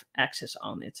have access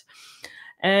on it.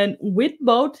 And with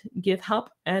both GitHub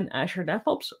and Azure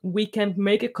DevOps, we can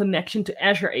make a connection to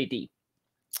Azure AD.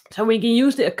 So we can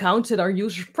use the accounts that our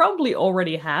users probably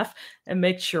already have and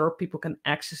make sure people can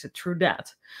access it through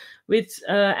that. With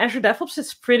Azure DevOps,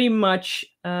 it's pretty much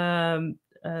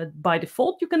by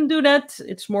default you can do that.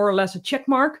 It's more or less a check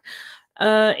mark.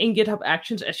 In GitHub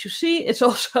Actions, as you see, it's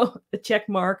also a check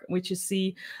mark, which you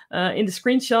see in the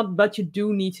screenshot, but you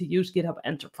do need to use GitHub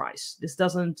Enterprise. This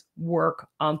doesn't work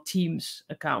on Teams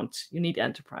accounts. You need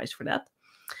Enterprise for that.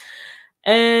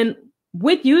 And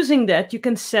with using that, you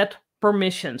can set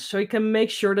permissions. So you can make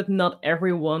sure that not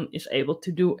everyone is able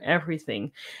to do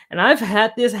everything. And I've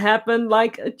had this happen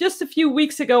like just a few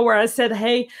weeks ago where I said,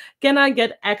 hey, can I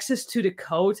get access to the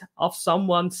code of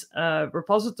someone's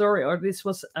repository? Or this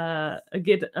was an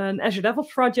Azure DevOps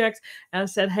project. And I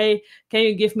said, hey, can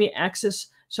you give me access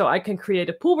so I can create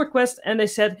a pull request? And they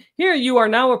said, here, you are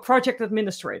now a project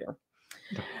administrator.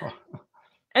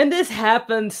 And this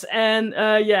happens, and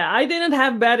yeah, I didn't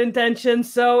have bad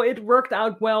intentions, so it worked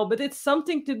out well. But it's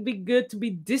something to be good, to be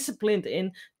disciplined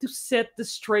in, to set the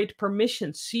straight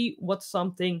permissions, see what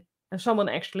someone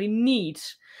actually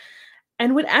needs.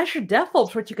 And with Azure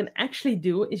DevOps, what you can actually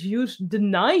do is use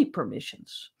deny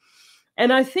permissions.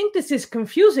 And I think this is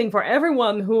confusing for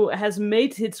everyone who has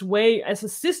made its way as a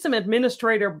system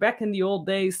administrator back in the old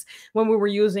days when we were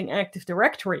using Active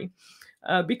Directory.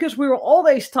 Because we were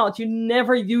always taught you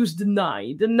never use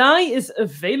deny. Deny is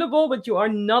available, but you are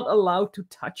not allowed to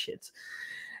touch it.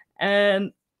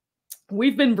 And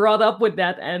we've been brought up with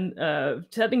that, and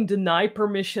setting deny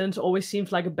permissions always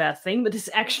seems like a bad thing, but it's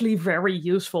actually very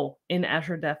useful in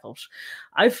Azure DevOps.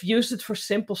 I've used it for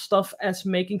simple stuff as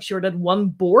making sure that one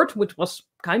board, which was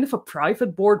kind of a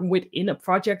private board within a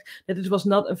project, that it was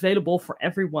not available for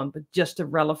everyone, but just the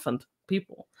relevant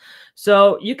people.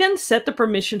 So you can set the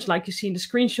permissions like you see in the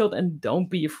screenshot, and don't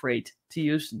be afraid to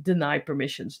use deny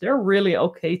permissions. They're really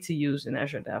okay to use in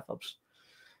Azure DevOps.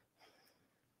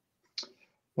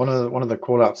 One of the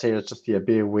call outs here is just to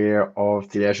be aware of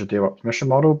the Azure DevOps mission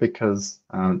model, because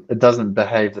it doesn't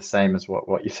behave the same as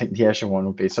what you think the Azure one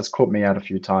will be. So it's caught me out a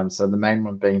few times. So the main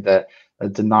one being that a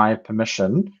deny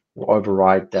permission will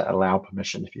override that allow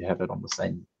permission if you have it on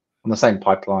the same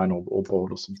pipeline or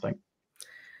board or something.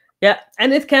 Yeah,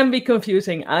 and it can be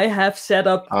confusing. I have set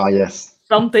up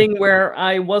something where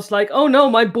I was like, oh no,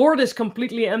 my board is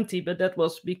completely empty, but that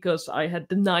was because I had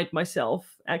denied myself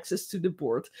access to the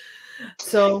board.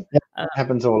 So it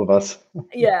happens to all of us.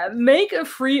 Yeah, make a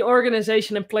free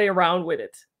organization and play around with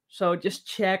it. So just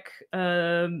check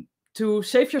to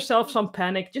save yourself some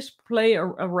panic. Just play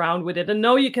around with it, and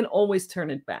know you can always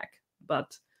turn it back,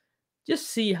 but just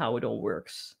see how it all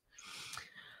works.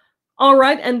 All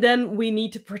right, and then we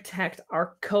need to protect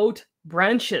our code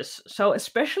branches. So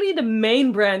especially the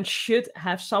main branch should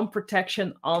have some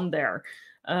protection on there.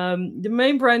 The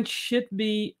main branch should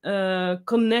be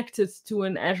connected to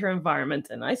an Azure environment.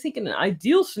 And I think in an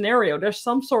ideal scenario, there's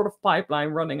some sort of pipeline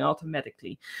running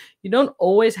automatically. You don't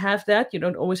always have that. You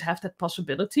don't always have that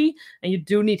possibility. And you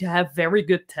do need to have very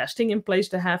good testing in place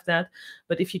to have that.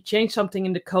 But if you change something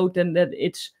in the code, then that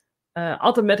it's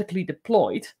automatically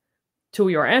deployed to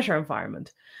your Azure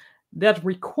environment. That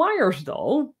requires,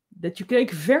 though, that you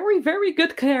take very, very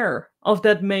good care of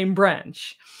that main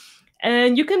branch.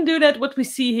 And you can do that. What we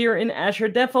see here in Azure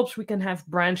DevOps, we can have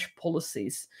branch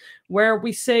policies where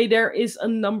we say there is a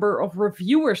number of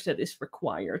reviewers that is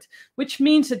required, which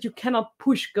means that you cannot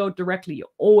push code directly. You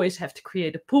always have to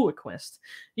create a pull request.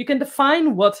 You can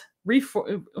define what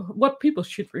people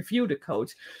should review the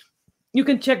code. You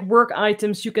can check work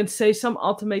items. You can say some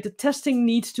automated testing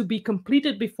needs to be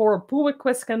completed before a pull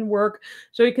request can work.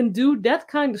 So you can do that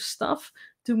kind of stuff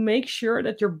to make sure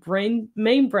that your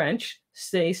main branch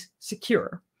stays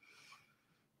secure.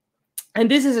 And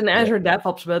this is in Azure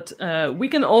DevOps, but we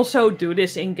can also do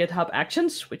this in GitHub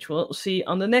Actions, which we'll see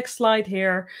on the next slide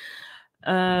here.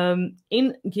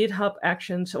 In GitHub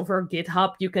Actions over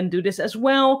GitHub, you can do this as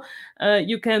well.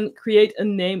 You can create a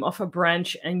name of a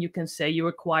branch, and you can say you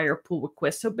require pull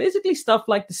request. So basically stuff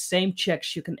like the same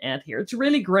checks you can add here. It's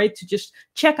really great to just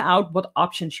check out what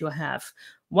options you have.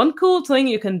 One cool thing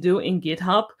you can do in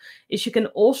GitHub is you can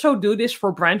also do this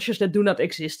for branches that do not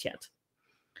exist yet.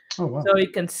 Oh, wow. So you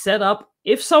can set up,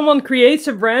 if someone creates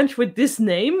a branch with this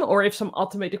name, or if some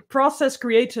automated process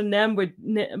creates a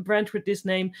branch with this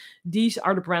name, these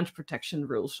are the branch protection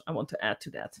rules I want to add to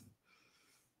that.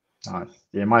 Nice.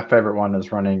 Yeah, my favorite one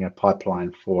is running a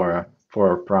pipeline for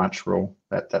a branch rule.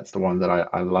 That's the one that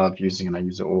I love using, and I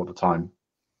use it all the time.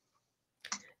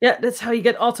 Yeah, that's how you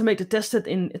get automated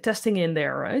testing in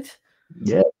there, right?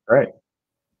 Yeah, great.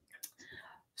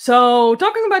 So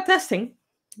talking about testing,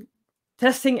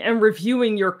 testing and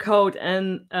reviewing your code.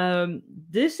 And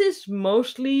this is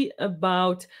mostly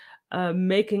about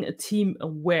making a team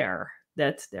aware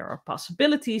that there are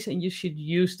possibilities and you should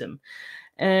use them.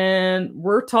 And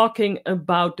we're talking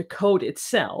about the code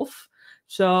itself.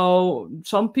 So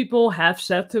some people have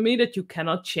said to me that you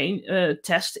cannot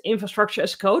test infrastructure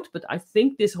as code, but I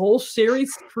think this whole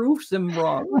series proves them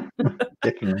wrong.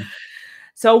 Definitely.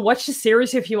 So watch the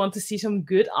series if you want to see some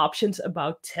good options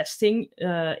about testing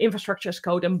infrastructure as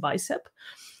code and Bicep.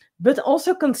 But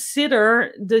also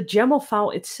consider the YAML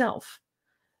file itself.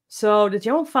 So the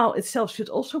YAML file itself should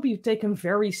also be taken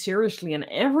very seriously, and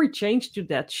every change to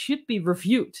that should be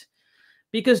reviewed.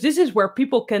 Because this is where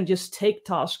people can just take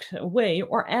tasks away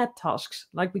or add tasks.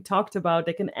 Like we talked about,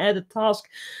 they can add a task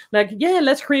like, yeah,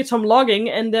 let's create some logging.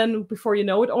 And then before you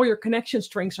know it, all your connection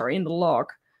strings are in the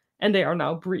log and they are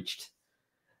now breached.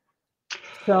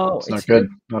 So it's not good,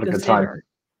 not a good time.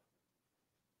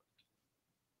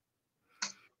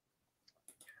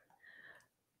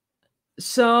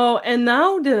 So, and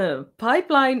now the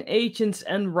pipeline agents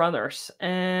and runners.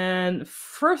 And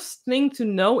first thing to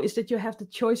know is that you have the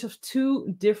choice of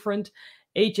 2 different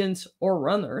agents or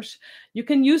runners. You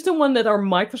can use the one that are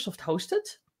Microsoft hosted,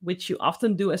 which you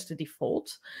often do as the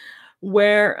default,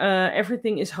 where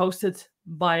everything is hosted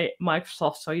by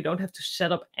Microsoft. So you don't have to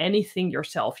set up anything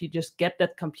yourself. You just get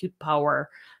that compute power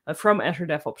from Azure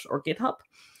DevOps or GitHub.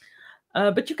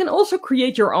 But you can also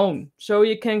create your own. So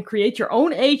you can create your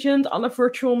own agent on a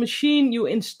virtual machine. You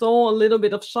install a little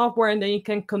bit of software, and then you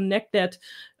can connect that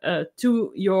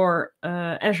to your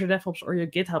Azure DevOps or your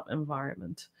GitHub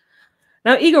environment.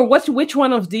 Now, Igor, which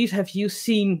one of these have you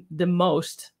seen the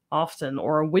most often,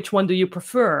 or which one do you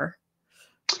prefer?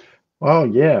 Well,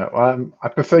 yeah, I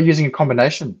prefer using a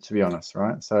combination, to be honest,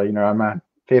 right? So, I'm a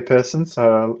fair person.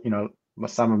 So,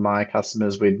 some of my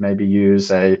customers would maybe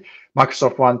use a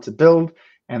Microsoft one to build.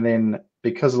 And then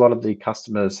because a lot of the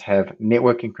customers have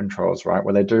networking controls, right,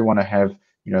 where they do want to have,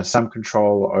 some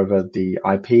control over the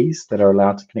IPs that are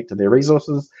allowed to connect to their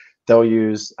resources, they'll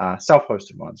use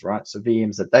self-hosted ones, right? So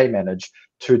VMs that they manage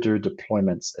to do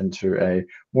deployments into a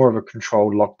more of a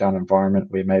controlled lockdown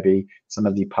environment where maybe some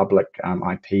of the public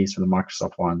IPs from the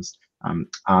Microsoft ones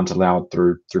aren't allowed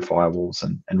through firewalls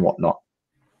and whatnot.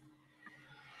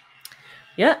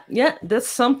 Yeah, that's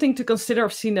something to consider.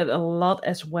 I've seen that a lot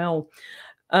as well.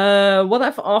 What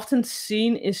I've often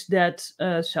seen is that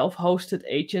self-hosted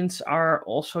agents are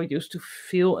also used to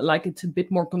feel like it's a bit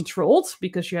more controlled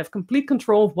because you have complete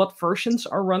control of what versions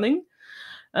are running,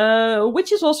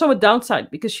 which is also a downside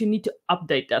because you need to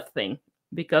update that thing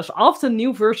because often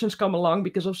new versions come along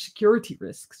because of security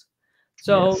risks.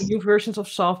 So Yes. new versions of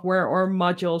software or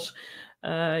modules,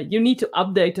 you need to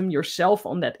update them yourself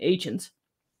on that agent.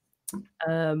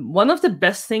 One of the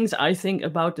best things I think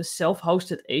about the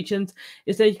self-hosted agent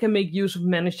is that you can make use of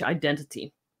managed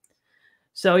identity.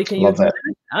 So you can use managed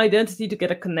identity to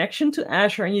get a connection to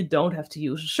Azure, and you don't have to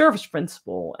use a service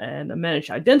principal. And a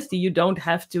managed identity, you don't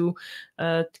have to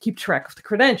keep track of the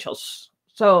credentials.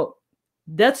 So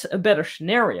that's a better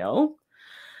scenario.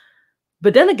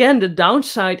 But then again, the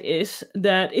downside is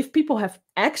that if people have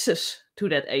access to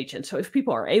that agent, so if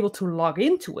people are able to log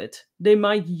into it, they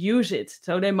might use it.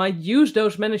 So they might use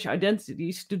those managed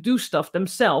identities to do stuff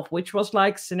themselves, which was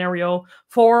like scenario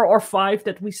 4 or 5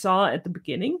 that we saw at the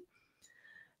beginning,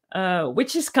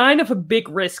 which is kind of a big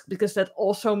risk because that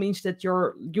also means that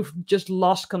you've just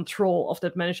lost control of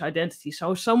that managed identity.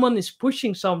 So someone is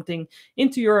pushing something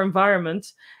into your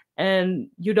environment and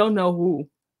you don't know who,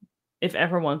 if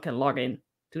everyone can log in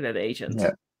to that agent.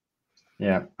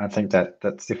 Yeah, I think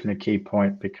that's definitely a key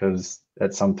point because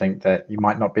it's something that you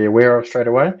might not be aware of straight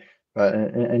away. But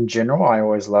in general, I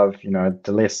always love,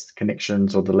 the less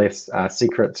connections or the less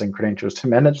secrets and credentials to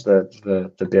manage,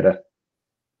 the better.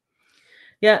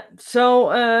 Yeah.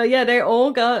 So they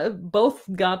all both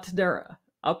got their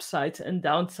upsides and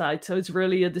downsides. So it's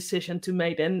really a decision to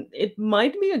make, and it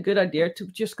might be a good idea to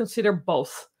just consider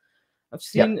both. I've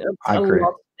seen a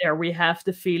lot there. We have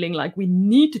the feeling like we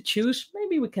need to choose.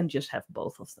 Maybe we can just have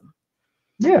both of them.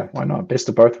 Yeah, why not? Best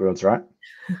of both worlds, right?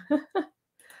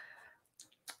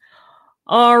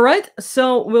 All right,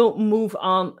 so we'll move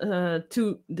on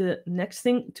to the next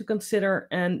thing to consider,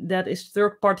 and that is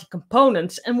third-party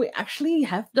components. And we actually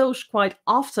have those quite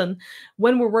often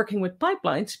when we're working with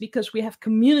pipelines because we have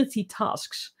community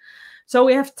tasks. So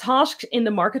we have tasks in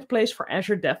the marketplace for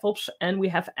Azure DevOps, and we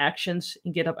have actions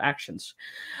in GitHub Actions.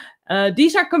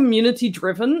 These are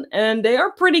community-driven, and they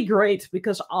are pretty great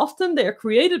because often they are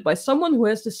created by someone who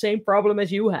has the same problem as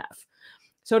you have.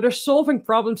 So they're solving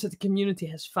problems that the community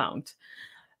has found.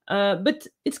 But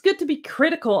it's good to be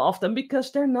critical of them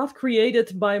because they're not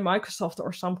created by Microsoft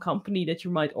or some company that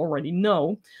you might already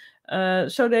know.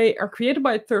 So they are created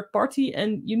by a third party,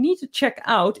 and you need to check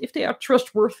out if they are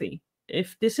trustworthy,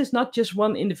 if this is not just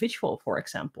one individual, for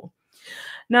example.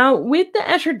 Now, with the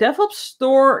Azure DevOps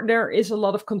Store, there is a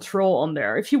lot of control on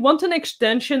there. If you want an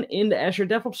extension in the Azure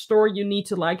DevOps Store, you need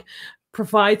to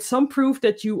provide some proof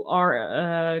that you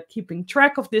are keeping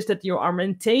track of this, that you are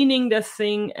maintaining that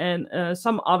thing, and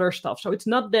some other stuff. So it's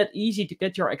not that easy to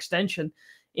get your extension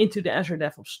into the Azure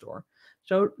DevOps Store.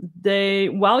 So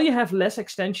while you have less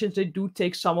extensions, they do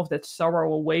take some of that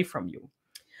sorrow away from you.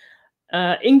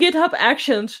 In GitHub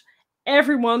Actions,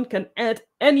 everyone can add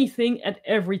anything at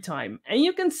every time. And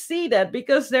you can see that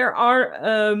because there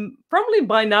are, probably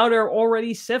by now, there are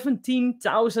already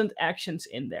 17,000 actions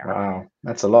in there. Wow,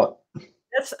 that's a lot.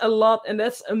 That's a lot, and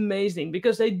that's amazing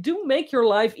because they do make your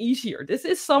life easier. This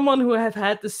is someone who have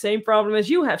had the same problem as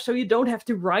you have, so you don't have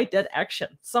to write that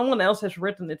action. Someone else has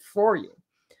written it for you.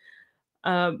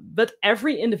 But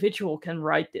every individual can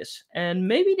write this, and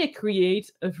maybe they create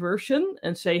a version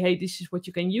and say, hey, this is what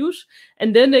you can use.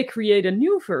 And then they create a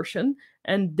new version,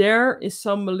 and there is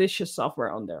some malicious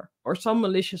software on there or some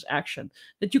malicious action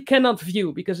that you cannot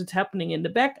view because it's happening in the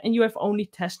back and you have only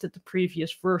tested the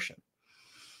previous version.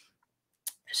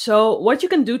 So what you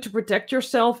can do to protect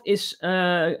yourself is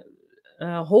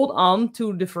hold on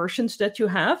to the versions that you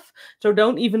have. So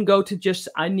don't even go to just,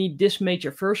 I need this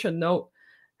major version. No,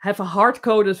 have a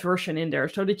hard-coded version in there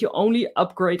so that you only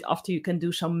upgrade after you can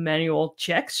do some manual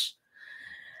checks.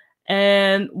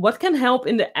 And what can help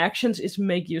in the actions is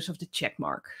make use of the check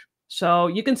mark. So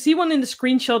you can see one in the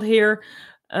screenshot here,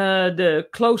 the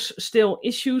close still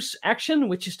issues action,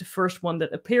 which is the first one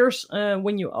that appears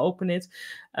when you open it.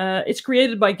 It's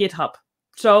created by GitHub.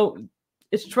 So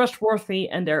it's trustworthy,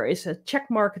 and there is a check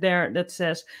mark there that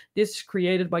says this is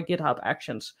created by GitHub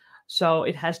Actions. So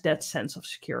it has that sense of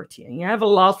security. And you have a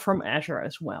lot from Azure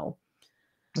as well.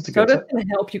 So that can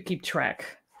help you keep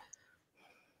track.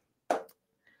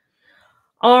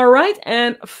 All right,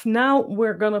 and now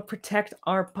we're going to protect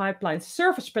our pipeline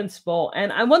service principal.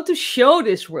 And I want to show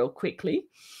this real quickly.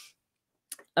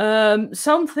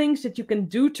 Some things that you can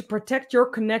do to protect your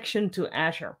connection to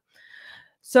Azure.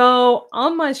 So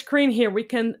on my screen here, we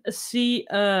can see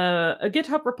a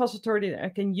GitHub repository that I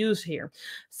can use here.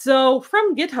 So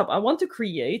from GitHub, I want to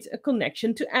create a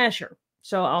connection to Azure.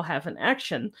 So I'll have an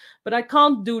action, but I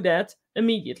can't do that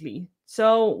immediately.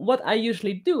 So what I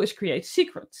usually do is create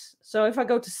secrets. So if I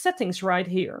go to settings right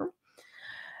here,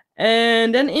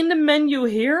 and then in the menu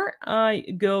here, I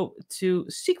go to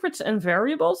secrets and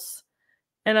variables,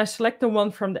 and I select the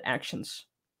one from the actions.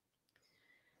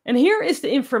 And here is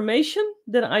the information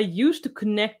that I use to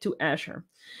connect to Azure.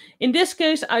 In this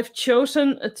case, I've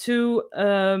chosen to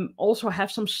also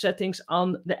have some settings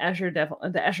on the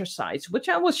Azure sites, which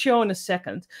I will show in a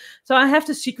second. So I have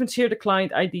the sequence here, the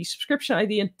client ID, subscription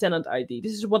ID, and tenant ID.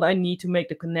 This is what I need to make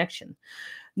the connection.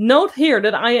 Note here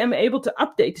that I am able to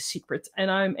update the secret,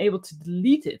 and I'm able to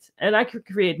delete it. And I can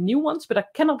create new ones, but I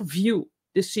cannot view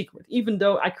this secret, even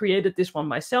though I created this one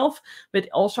myself. But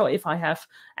also if I have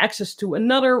access to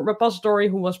another repository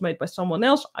who was made by someone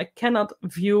else, I cannot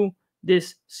view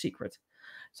this secret.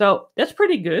 So that's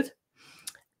pretty good.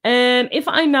 And if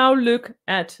I now look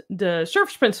at the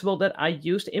service principal that I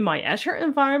used in my Azure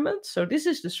environment, so this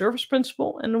is the service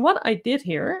principal. And what I did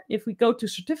here, if we go to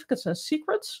certificates and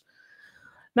secrets,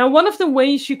 now, one of the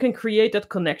ways you can create that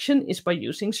connection is by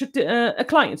using a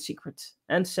client secret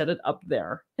and set it up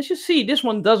there. As you see, this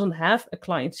one doesn't have a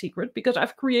client secret because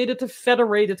I've created a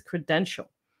federated credential.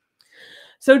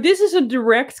 So this is a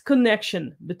direct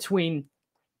connection between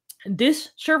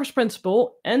this service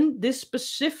principal and this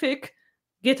specific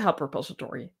GitHub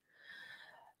repository.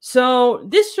 So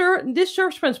this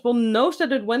service principal knows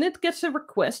that when it gets a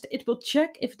request, it will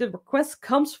check if the request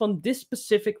comes from this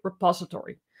specific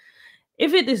repository.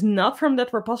 If it is not from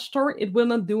that repository, it will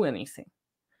not do anything.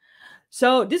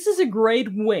 So this is a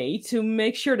great way to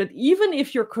make sure that even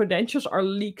if your credentials are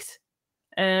leaked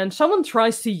and someone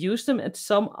tries to use them at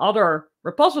some other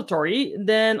repository,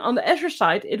 then on the Azure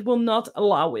side, it will not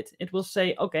allow it. It will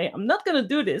say, okay, I'm not going to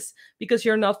do this because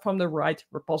you're not from the right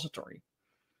repository.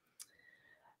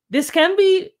 This can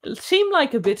seem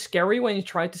like a bit scary when you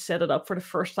try to set it up for the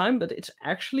first time, but it's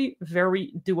actually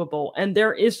very doable. And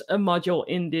there is a module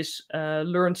in this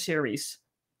Learn series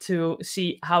to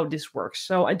see how this works.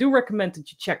 So I do recommend that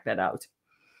you check that out.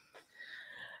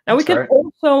 Now we That's can right.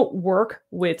 also work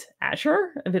with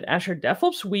Azure, and with Azure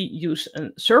DevOps. We use a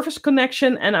service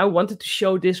connection, and I wanted to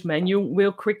show this menu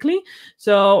real quickly.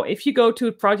 So if you go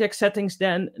to project settings,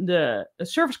 then the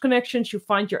service connections, you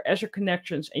find your Azure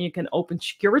connections, and you can open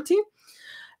security.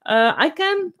 I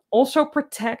can also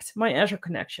protect my Azure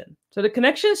connection. So the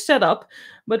connection is set up,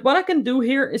 but what I can do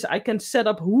here is I can set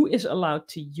up who is allowed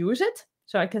to use it.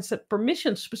 So I can set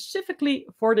permissions specifically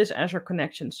for this Azure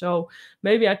connection. So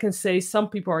maybe I can say some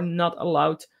people are not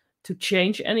allowed to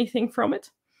change anything from it.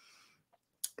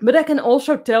 But I can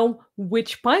also tell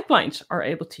which pipelines are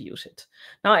able to use it.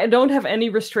 Now, I don't have any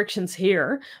restrictions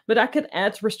here, but I can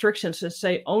add restrictions and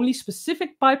say only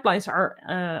specific pipelines are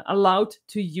allowed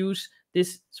to use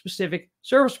this specific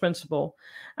service principal.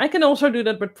 I can also do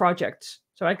that with projects.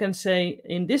 So I can say,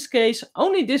 in this case,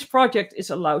 only this project is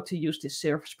allowed to use this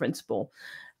service principal.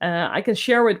 I can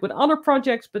share it with other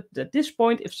projects, but at this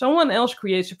point, if someone else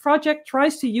creates a project,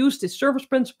 tries to use this service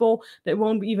principal, they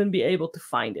won't even be able to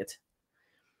find it.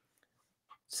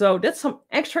 So that's some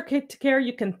extra care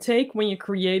you can take when you're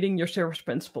creating your service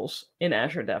principals in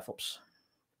Azure DevOps.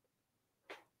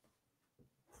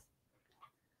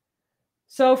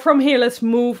 So from here, let's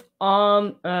move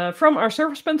on from our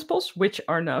service principals, which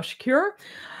are now secure.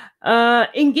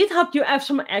 In GitHub, you have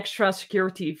some extra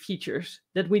security features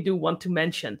that we do want to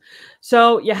mention.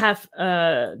 So you have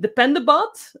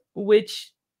Dependabot,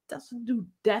 which doesn't do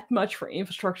that much for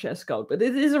infrastructure as code, but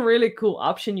it is a really cool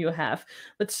option you have.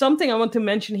 But something I want to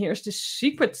mention here is the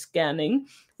secret scanning,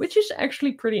 which is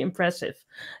actually pretty impressive.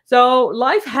 So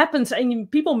life happens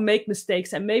and people make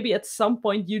mistakes, and maybe at some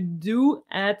point you do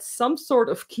add some sort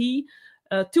of key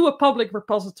to a public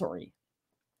repository.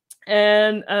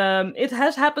 And it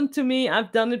has happened to me.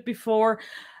 I've done it before.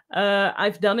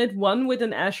 I've done it one with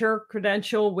an Azure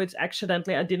credential, which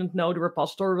accidentally I didn't know the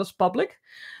repository was public.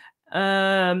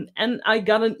 And I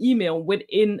got an email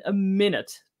within a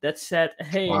minute that said,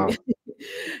 hey, Wow.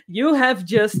 you have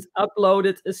just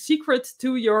uploaded a secret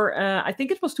to your, I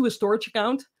think it was to a storage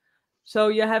account. So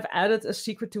you have added a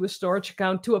secret to a storage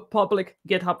account to a public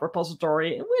GitHub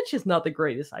repository, which is not the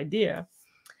greatest idea.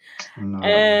 No.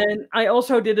 And I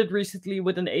also did it recently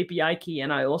with an API key,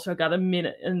 and I also got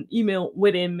an email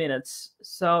within minutes.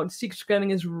 So secret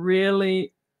scanning is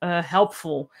really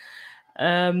helpful.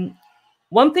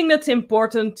 One thing that's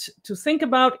important to think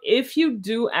about, if you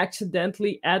do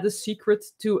accidentally add a secret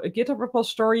to a GitHub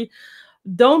repository,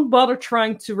 don't bother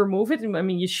trying to remove it. I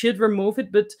mean, you should remove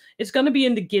it, but it's going to be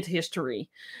in the Git history.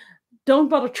 Don't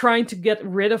bother trying to get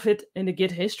rid of it in the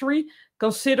Git history.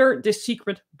 Consider the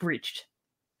secret breached,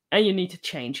 and you need to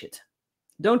change it.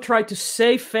 Don't try to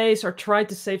save face or try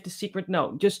to save the secret.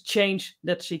 No, just change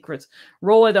that secret.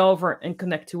 Roll it over and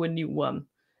connect to a new one.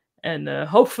 And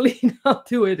hopefully not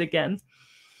do it again.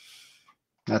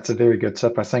 That's a very good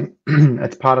tip. I think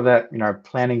it's part of that,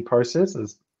 planning process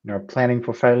is, planning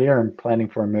for failure and planning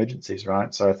for emergencies,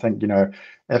 right? So I think,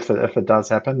 if it does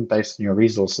happen, based on your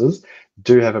resources,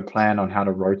 do have a plan on how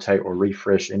to rotate or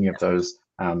refresh any of those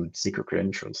secret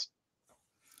credentials.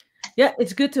 Yeah,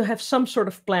 it's good to have some sort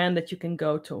of plan that you can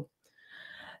go to.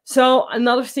 So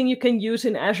another thing you can use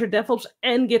in Azure DevOps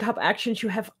and GitHub Actions, you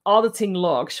have auditing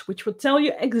logs, which will tell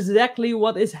you exactly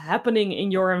what is happening in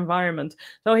your environment.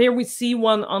 So here we see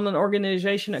one on an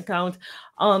organization account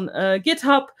on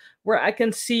GitHub, where I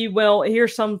can see, well,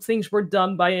 here's some things were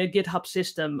done by a GitHub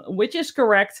system, which is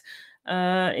correct.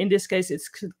 In this case, it's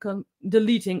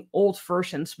deleting old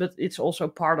versions, but it's also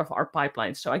part of our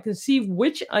pipeline. So I can see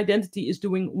which identity is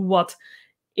doing what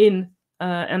in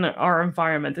our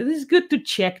environment. It is good to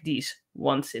check these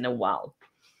once in a while.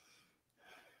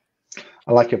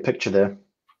 I like your picture there.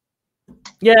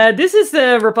 Yeah, this is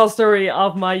the repository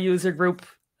of my user group,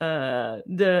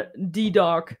 the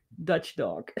D-Dog, Dutch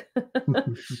dog.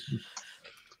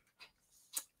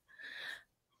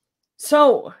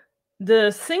 So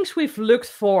the things we've looked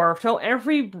for, so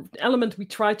every element we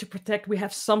try to protect, we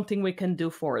have something we can do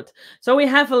for it. So we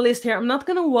have a list here. I'm not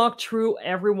going to walk through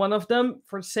every one of them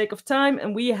for the sake of time,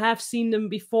 and we have seen them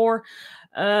before.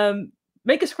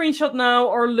 Make a screenshot now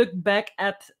or look back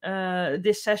at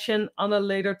this session on a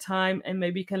later time, and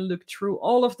maybe you can look through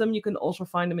all of them. You can also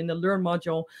find them in the Learn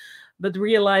module, but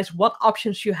realize what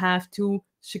options you have to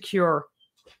secure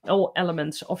all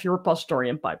elements of your repository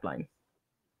and pipeline.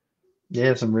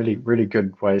 Yeah, some really, really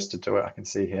good ways to do it I can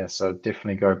see here. So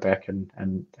definitely go back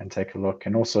and take a look,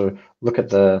 and also look at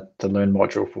the Learn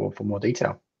module for more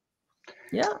detail.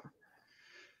 Yeah.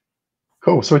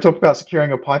 Cool. So we talked about securing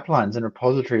your pipelines and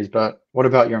repositories, but what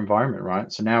about your environment,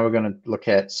 right? So now we're going to look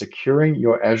at securing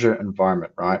your Azure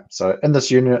environment, right? So in this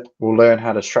unit, we'll learn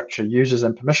how to structure users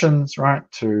and permissions, right,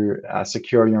 to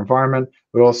secure your environment.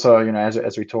 But also,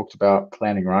 as we talked about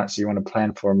planning, right? So you want to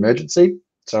plan for emergency.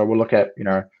 So we'll look at,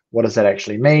 what does that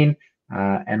actually mean?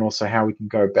 And also how we can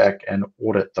go back and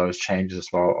audit those changes as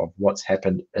well of what's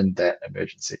happened in that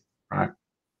emergency, right?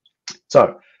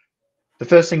 So the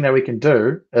first thing that we can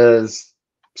do is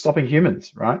stopping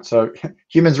humans, right? So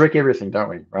humans wreck everything, don't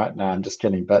we? Right? No, I'm just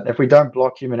kidding. But if we don't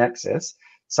block human access,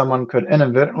 someone could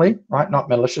inadvertently, right, not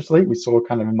maliciously, we saw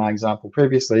kind of in my example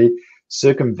previously,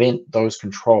 circumvent those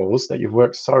controls that you've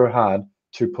worked so hard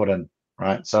to put in,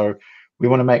 right? So we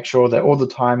want to make sure that all the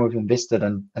time we've invested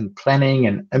in planning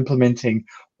and implementing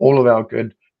all of our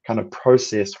good kind of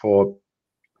process for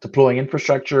deploying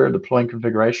infrastructure, deploying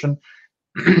configuration,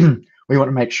 we want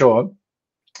to make sure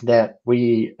that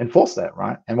we enforce that,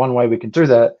 right? And one way we can do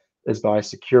that is by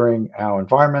securing our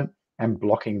environment and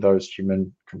blocking those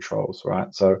human controls,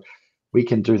 right? So we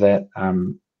can do that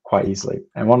quite easily.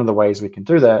 And one of the ways we can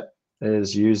do that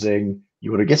is using, you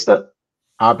would have guessed it,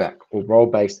 RBAC, or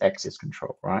role-based access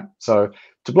control, right? So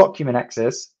to block human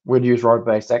access, we'd use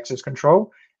role-based access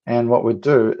control. And what we'd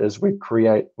do is we'd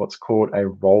create what's called a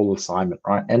role assignment,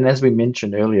 right? And as we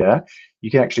mentioned earlier, you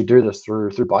can actually do this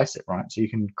through Bicep, right? So you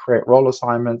can create role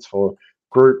assignments for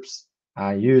groups,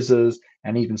 users,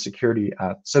 and even security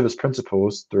service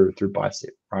principals through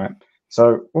Bicep, right?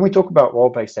 So when we talk about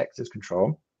role-based access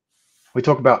control, we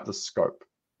talk about the scope,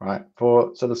 right?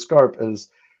 So the scope is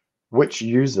which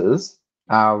users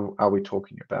are we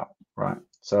talking about, right?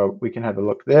 So we can have a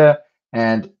look there,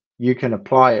 and you can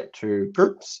apply it to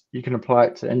groups, you can apply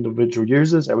it to individual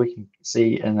users, that we can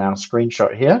see in our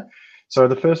screenshot here. So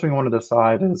the first thing we want to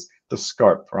decide is the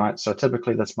scope, right? So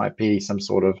typically this might be some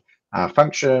sort of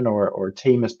function or a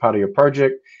team as part of your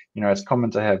project. It's common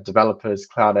to have developers,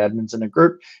 cloud admins in a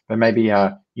group, but maybe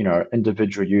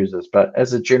individual users. But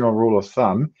as a general rule of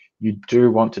thumb, you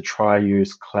do want to try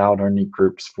use cloud-only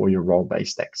groups for your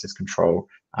role-based access control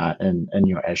in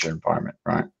your Azure environment,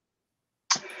 right?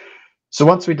 So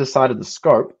once we decided the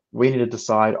scope, we need to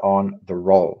decide on the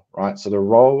role, right? So the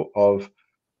role of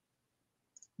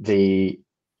the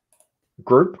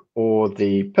group or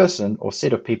the person or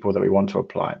set of people that we want to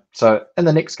apply. So in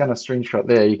the next kind of screenshot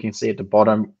there, you can see at the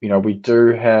bottom, we do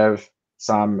have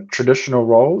some traditional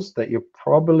roles that you're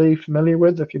probably familiar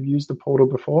with if you've used the portal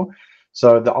before.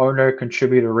 So the owner,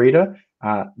 contributor, reader,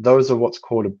 those are what's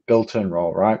called a built-in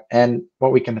role, right? And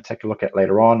what we can take a look at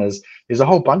later on is there's a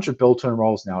whole bunch of built-in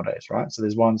roles nowadays, right? So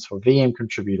there's ones for VM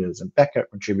contributors and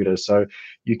backup contributors. So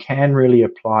you can really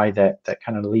apply that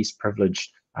kind of least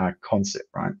privileged concept,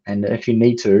 right? And if you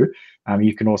need to,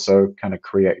 you can also kind of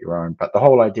create your own. But the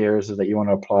whole idea is that you want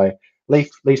to apply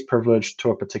least privilege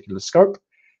to a particular scope,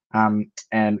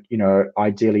 and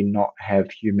ideally not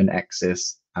have human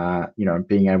access.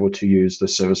 Being able to use the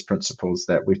service principles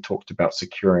that we've talked about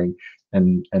securing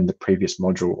in the previous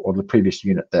module or the previous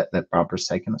unit that Barbara's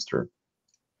taken us through.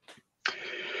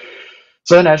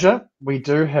 So in Azure, we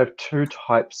do have two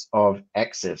types of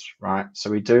access, right? So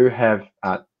we do have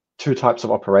two types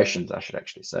of operations, I should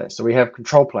actually say. So we have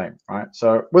control plane, right?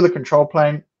 So with a control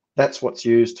plane, that's what's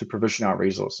used to provision our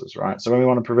resources, right? So when we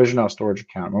want to provision our storage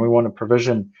account, when we want to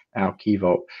provision our key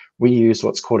vault, we use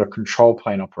what's called a control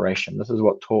plane operation. This is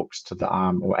what talks to the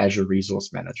or Azure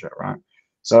Resource-Manager, right?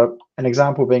 So an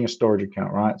example being a storage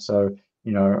account, right? So,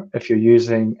 if you're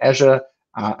using Azure,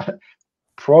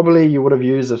 probably you would have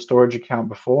used a storage account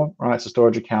before, right? So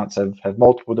storage accounts have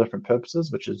multiple different purposes,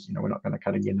 which is, we're not going to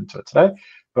kind of get into it today.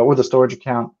 But with a storage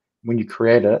account, when you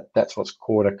create it, that's what's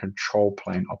called a control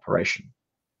plane operation.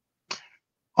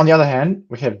 On the other hand,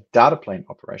 we have data plane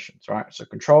operations, right? So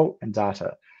control and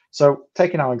data. So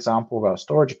taking our example of our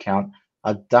storage account,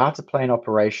 a data plane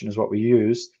operation is what we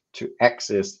use to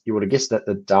access, you would have guessed it,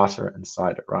 the data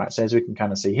inside it, right? So as we can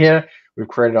kind of see here, we've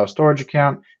created our storage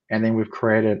account, and then we've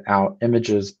created our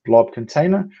images blob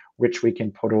container, which we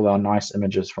can put all our nice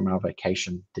images from our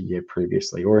vacation the year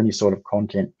previously, or any sort of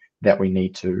content that we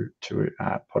need to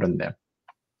put in there.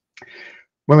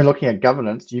 When we're looking at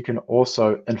governance, you can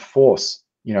also enforce,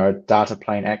 data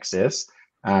plane access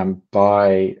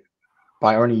by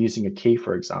only using a key,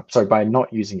 for example. So by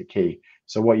not using a key.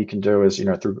 So what you can do is,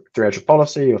 through Azure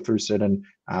policy or through certain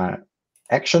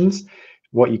actions,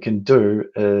 what you can do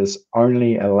is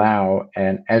only allow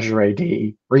an Azure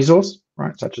AD resource,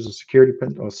 right, such as a security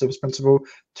or service principal,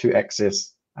 to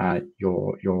access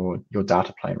your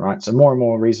data plane, right? So more and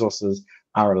more resources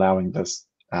are allowing this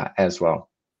as well.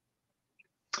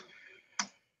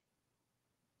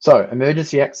 So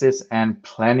emergency access and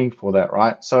planning for that,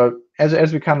 right? So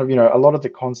as we kind of, a lot of the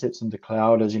concepts in the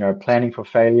cloud is, planning for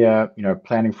failure,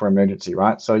 planning for emergency,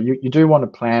 right? So you do want to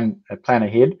plan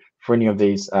ahead for any of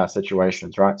these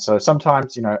situations, right? So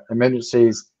sometimes,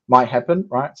 emergencies might happen,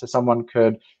 right? So someone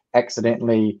could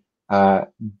accidentally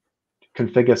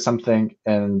configure something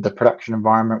in the production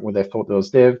environment where they thought there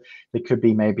was dev. There could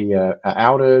be maybe a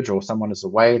outage, or someone is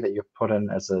away that you've put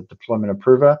in as a deployment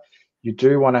approver. You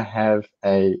do want to have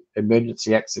a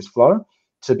emergency access flow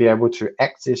to be able to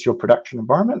access your production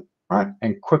environment, right,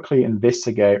 and quickly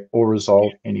investigate or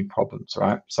resolve any problems,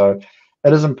 right? So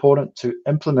it is important to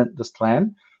implement this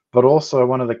plan, but also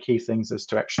one of the key things is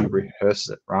to actually rehearse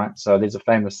it, right? So there's a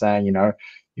famous saying,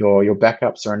 your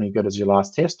backups are only good as your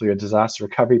last test, or your disaster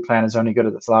recovery plan is only good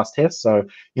at its last test. So,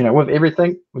 with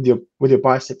everything, with your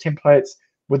bicep templates,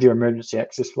 with your emergency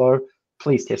access flow,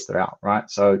 please test it out, right?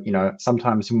 So,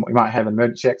 sometimes you might have an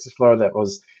emergency access flow that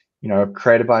was,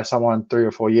 created by someone 3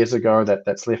 or 4 years ago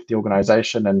that's left the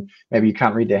organization, and maybe you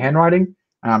can't read their handwriting.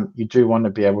 You do want to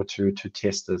be able to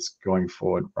test this going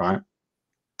forward, right?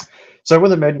 So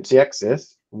with emergency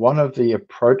access, one of the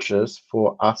approaches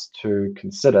for us to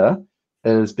consider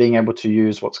is being able to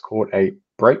use what's called a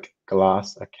break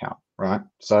glass account, right?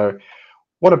 So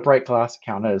what a break glass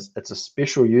account is, it's a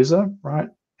special user, right?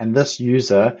 And this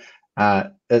user,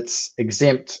 it's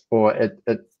exempt, or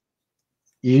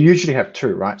you usually have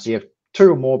two, right? So you have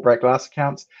two or more break glass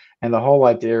accounts. And the whole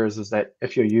idea is that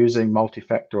if you're using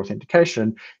multi-factor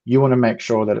authentication, you want to make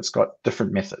sure that it's got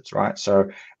different methods, right? So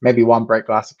maybe one break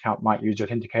glass account might use your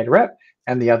authenticator app,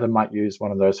 and the other might use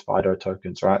one of those FIDO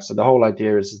tokens, right? So the whole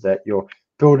idea is that you're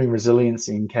building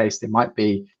resiliency in case there might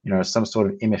be, some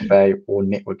sort of MFA or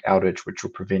network outage, which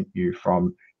will prevent you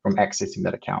from accessing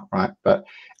that account, right? But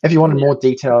if you wanted more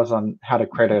details on how to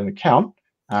create an account,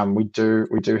 we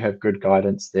do have good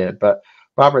guidance there. But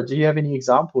Barbara, do you have any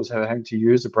examples of having to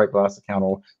use a break glass account,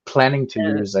 or planning to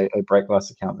use a break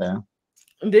glass account there?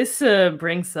 This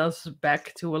brings us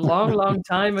back to a long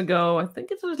time ago. I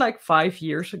think it was like 5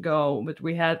 years ago, but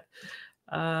we had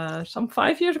some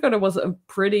 5 years ago, there was a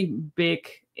pretty big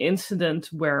incident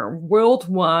where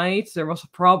worldwide there was a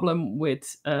problem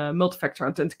with multi-factor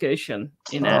authentication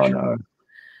in Azure.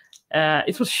 No.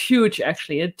 It was huge,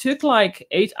 actually. It took like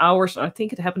 8 hours. I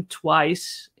think it happened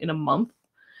twice in a month.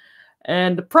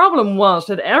 And the problem was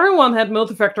that everyone had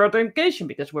multi-factor authentication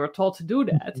because we were told to do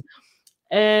that.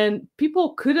 And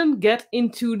people couldn't get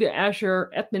into the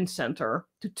Azure Admin Center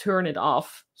to turn it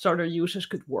off so their users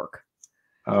could work.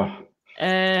 Oh.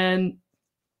 And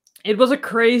it was a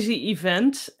crazy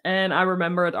event. And I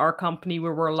remember at our company,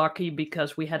 we were lucky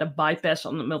because we had a bypass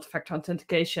on the multi-factor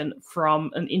authentication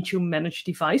from an Intune managed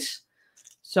device.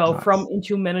 So nice. From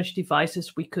Intune managed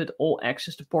devices, we could all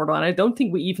access the portal. And I don't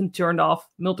think we even turned off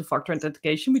multi-factor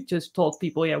authentication. We just told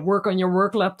people, work on your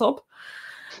work laptop,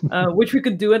 which we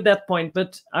could do at that point.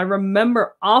 But I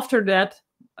remember after that,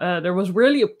 there was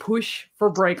really a push for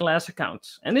break glass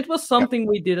accounts. And it was something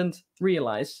we didn't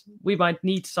realize. We might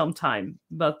need some time.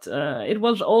 But it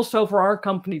was also for our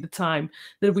company the time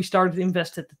that we started to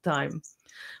invest at the time.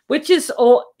 Which is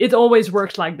it always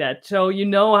works like that. So you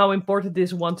know how important it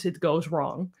is once it goes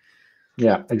wrong.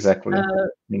 Yeah, exactly.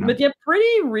 But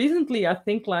pretty recently, I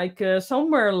think like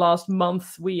somewhere last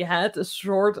month, we had a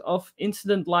sort of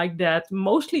incident like that,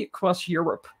 mostly across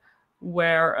Europe,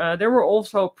 where there were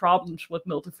also problems with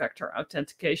multi-factor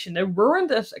authentication. They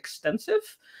weren't as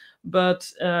extensive,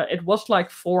 but it was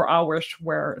like 4 hours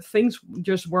where things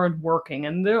just weren't working.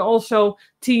 And there also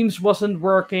Teams wasn't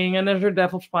working, and Azure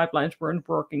DevOps pipelines weren't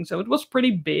working. So it was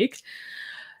pretty big.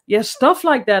 Yeah, stuff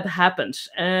like that happens.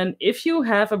 And if you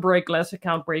have a break glass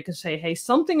account where you can say, hey,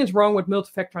 something is wrong with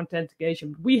multi-factor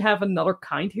authentication, we have another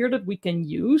kind here that we can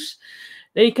use,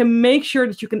 then you can make sure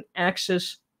that you can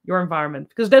access your environment,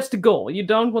 because that's the goal. You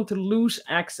don't want to lose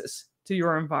access to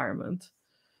your environment.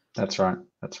 That's right.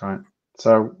 That's right.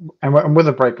 So, and with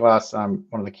a break glass, one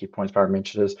of the key points Barry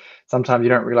mentioned is sometimes you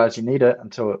don't realize you need it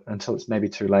until it's maybe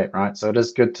too late, right? So it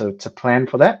is good to plan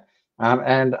for that.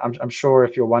 And I'm sure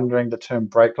if you're wondering, the term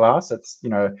break glass, it's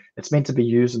it's meant to be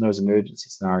used in those emergency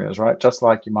scenarios, right? Just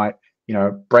like you might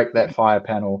break that fire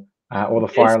panel or the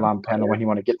fire alarm panel when you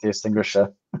want to get the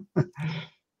extinguisher.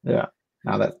 Yeah,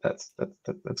 no,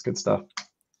 that's good stuff.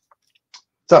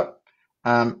 So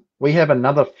we have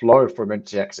another flow for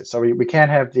emergency access. So we can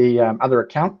have the other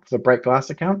account, the break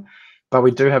glass account, but we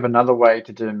do have another way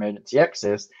to do emergency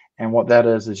access. And what that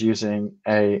is using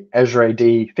a Azure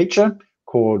AD feature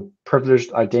called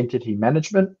Privileged Identity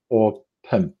Management, or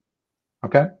PIM.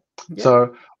 Okay. Yeah.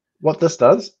 So what this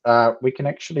does, we can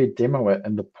actually demo it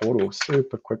in the portal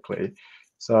super quickly.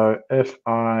 So if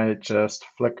I just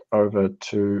flick over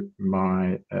to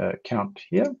my account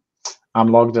here,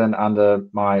 I'm logged in under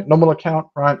my normal account,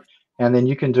 right? And then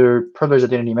you can do privileged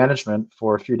identity management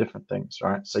for a few different things,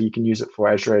 right? So you can use it for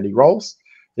Azure AD roles.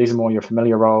 These are more your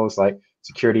familiar roles like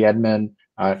security admin,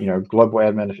 global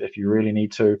admin if you really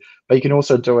need to. But you can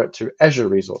also do it to Azure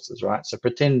resources, right? So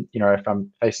pretend, if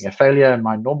I'm facing a failure in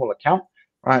my normal account,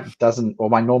 right, or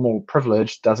my normal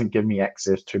privilege doesn't give me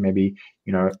access to maybe,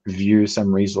 view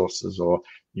some resources or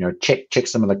check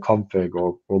some of the config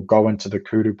or go into the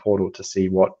Kudu portal to see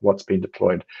what's been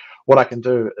deployed. What I can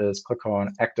do is click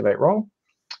on activate role,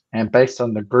 and based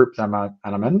on the group that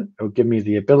I'm in, it'll give me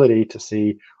the ability to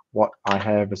see what I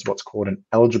have as what's called an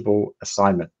eligible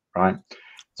assignment, right?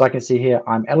 So I can see here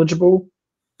I'm eligible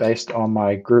based on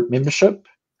my group membership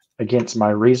against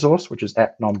my resource, which is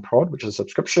app non-prod, which is a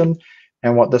subscription.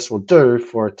 And what this will do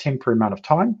for a temporary amount of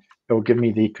time, it will give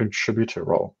me the contributor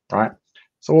role, right?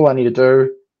 So all I need to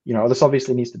do, this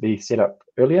obviously needs to be set up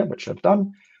earlier, which I've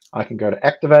done. I can go to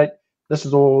activate. This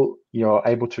is all you're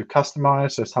able to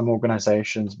customize. So some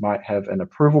organizations might have an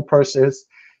approval process,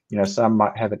 some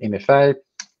might have an MFA,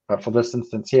 but for this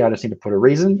instance here, I just need to put a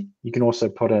reason. You can also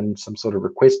put in some sort of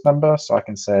request number. So I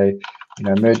can say,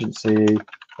 emergency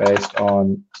based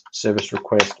on service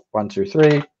request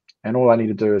 123. And all I need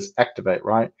to do is activate,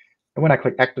 right? And when I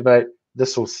click activate,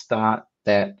 this will start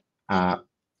that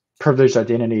privileged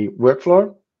identity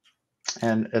workflow.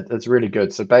 And it's really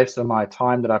good. So based on my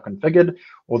time that I've configured,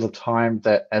 or the time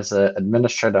that as an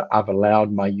administrator I've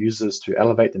allowed my users to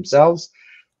elevate themselves,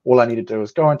 all I need to do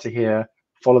is go into here,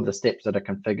 follow the steps that are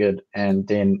configured, and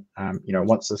then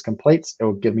once this completes, it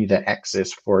will give me the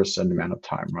access for a certain amount of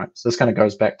time, right? So this kind of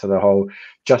goes back to the whole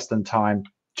just in time,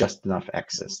 just enough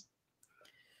access.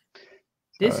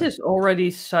 This is already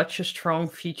such a strong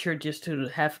feature just to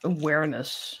have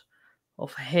awareness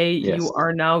of, hey, yes. You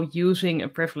are now using a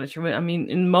privilege. I mean,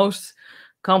 in most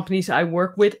companies I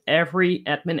work with, every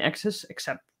admin access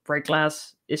except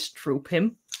Breakglass is through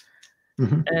PIM.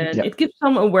 Mm-hmm. And it gives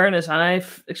some awareness, and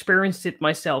I've experienced it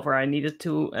myself where I needed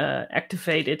to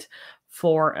activate it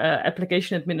for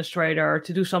application administrator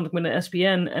to do something with an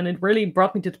SPN, and it really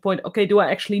brought me to the point, okay, do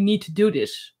I actually need to do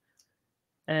this?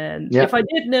 And if I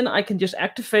did, then I can just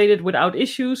activate it without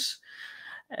issues.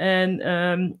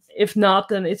 And if not,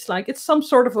 then it's some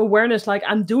sort of awareness, like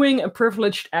I'm doing a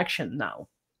privileged action now.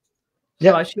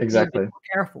 So I should be a bit more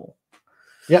careful.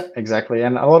 Yeah, exactly.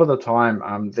 And a lot of the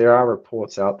time, there are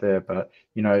reports out there, but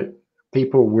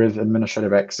people with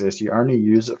administrative access, you only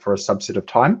use it for a subset of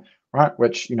time, right?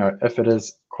 Which, if it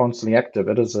is constantly active,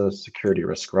 it is a security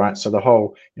risk, right? So the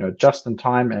whole, just in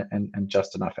time and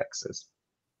just enough access.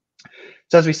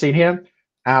 So as we've seen here,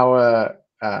 our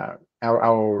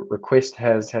request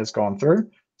has gone through.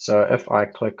 So if I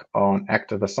click on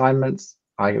active assignments,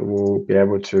 I will be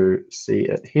able to see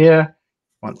it here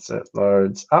once it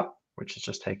loads up, which is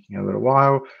just taking a little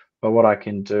while. But what I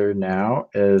can do now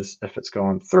is, if it's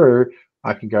gone through,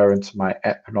 I can go into my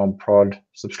app non-prod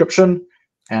subscription,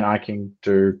 and I can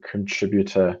do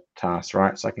contributor tasks,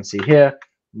 right? So I can see here,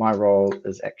 my role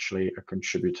is actually a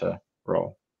contributor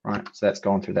role, right? So that's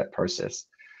gone through that process.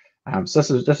 So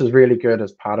this is really good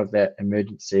as part of that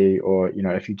emergency, or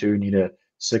if you do need to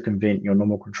circumvent your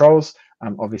normal controls.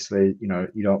 Obviously,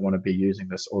 you don't want to be using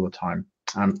this all the time.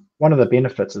 One of the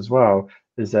benefits as well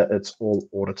is that it's all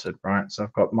audited, right? So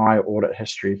I've got my audit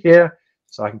history here,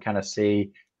 so I can kind of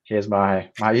see, here's my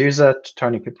user,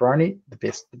 Tony Pepperoni,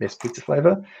 the best pizza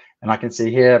flavor, and I can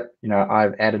see here,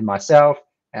 I've added myself,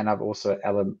 and I've also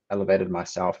elevated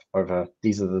myself over,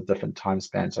 these are the different time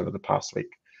spans over the past week.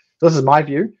 So this is my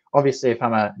view. Obviously, if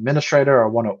I'm an administrator, I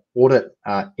want to audit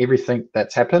everything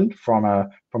that's happened from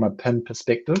a PIN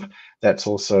perspective. That's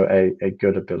also a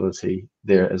good ability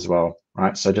there as well,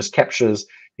 right? So just captures,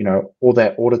 all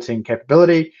that auditing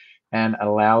capability and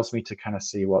allows me to kind of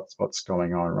see what's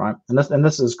going on, right? And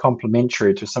this is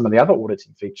complementary to some of the other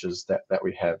auditing features that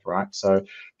we have, right? So,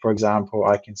 for example,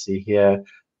 I can see here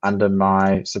under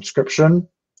my subscription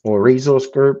or resource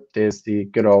group, there's the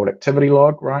good old activity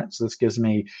log, right? So this gives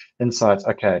me insights.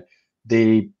 Okay,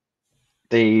 the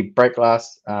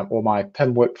Breakglass or my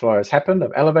PIM workflow has happened, I've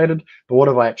elevated, but what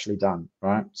have I actually done,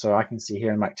 right? So I can see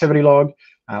here in my activity log,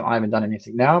 I haven't done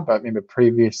anything now, but remember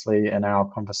previously in our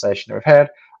conversation that we've had,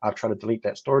 I've tried to delete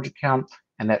that storage account,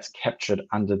 and that's captured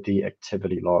under the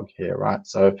activity log here, right?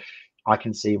 So I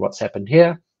can see what's happened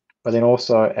here, but then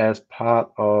also as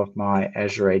part of my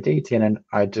Azure AD tenant,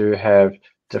 I do have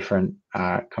different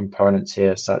components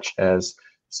here, such as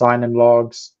sign-in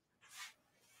logs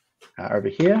over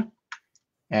here,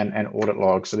 and audit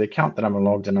logs. So the account that I'm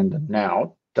logged in under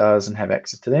now doesn't have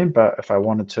access to them, but if I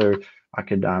wanted to, I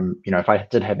could, if I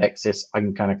did have access, I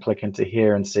can kind of click into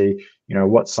here and see,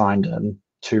 what's signed in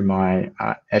to my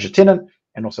Azure tenant,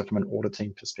 and also from an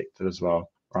auditing perspective as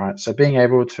well, right? So being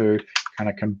able to kind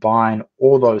of combine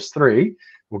all those three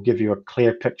will give you a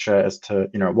clear picture as to,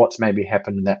 what's maybe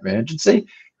happened in that emergency,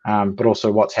 but also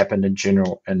what's happened in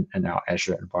general in our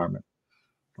Azure environment,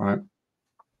 right?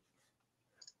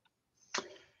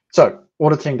 So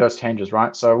auditing those changes,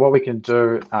 right? So what we can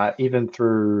do even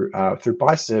through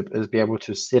Bicep is be able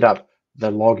to set up the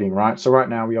logging, right? So right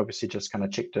now we obviously just kind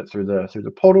of checked it through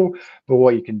the portal, but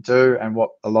what you can do and what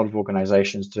a lot of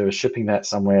organizations do is shipping that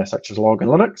somewhere such as Log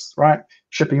Analytics, right?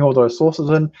 Shipping all those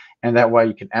sources in, and that way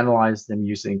you can analyze them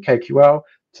using KQL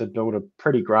to build a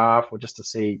pretty graph, or just to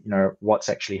see, what's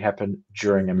actually happened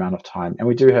during the amount of time. And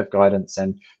we do have guidance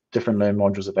and different learn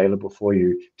modules available for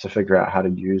you to figure out how to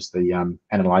use the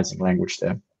analyzing language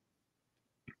there.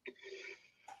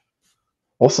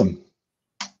 Awesome.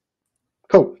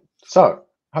 Cool. So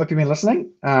hope you've been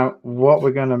listening. What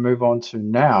we're going to move on to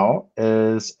now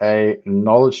is a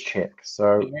knowledge check.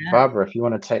 So Barbara, if you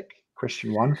want to take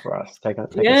question 1 for us, take us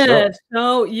through it.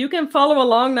 So you can follow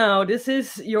along now. This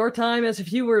is your time as a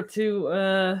viewer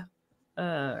to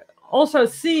also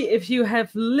see if you have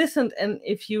listened and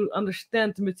if you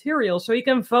understand the material. So you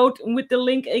can vote with the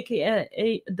link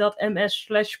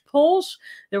aka.ms/polls.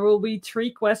 There will be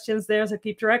 3 questions there, so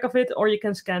keep track of it, or you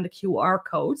can scan the QR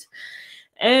code.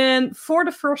 And for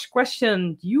the first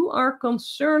question, you are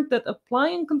concerned that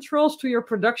applying controls to your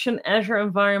production Azure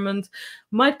environment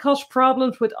might cause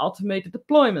problems with automated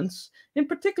deployments. In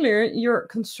particular, you're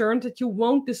concerned that you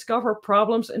won't discover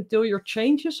problems until your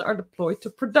changes are deployed to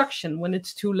production when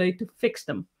it's too late to fix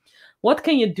them. What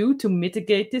can you do to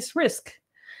mitigate this risk?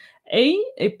 A,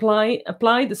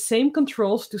 apply the same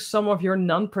controls to some of your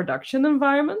non-production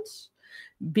environments.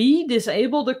 B,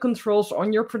 disable the controls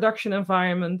on your production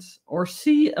environment. Or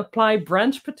C, apply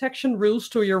branch protection rules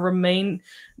to your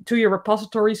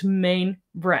repository's main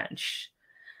branch.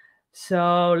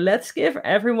 So let's give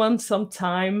everyone some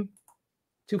time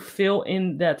to fill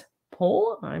in that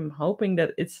poll. I'm hoping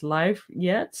that it's live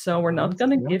yet, so we're not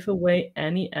going to give away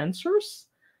any answers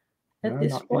at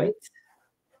this point.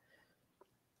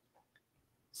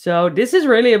 So this is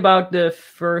really about the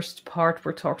first part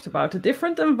we talked about, the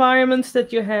different environments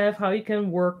that you have, how you can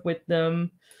work with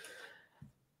them.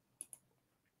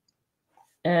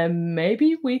 And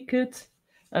maybe we could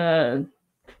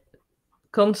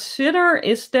consider,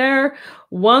 is there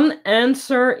one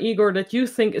answer, Igor, that you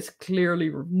think is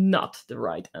clearly not the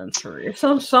right answer? Is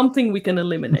there something we can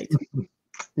eliminate?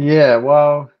 Yeah,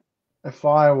 well, if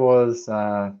I was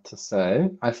to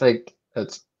say, I think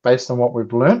it's based on what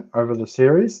we've learned over the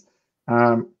series.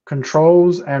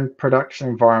 Controls and production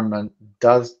environment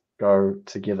does go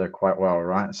together quite well,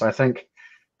 right? So I think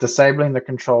disabling the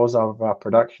controls of our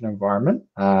production environment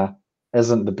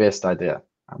isn't the best idea.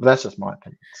 But that's just my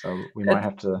opinion. So we might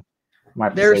have to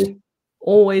see.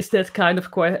 Always that kind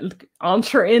of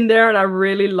answer in there, and I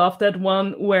really love that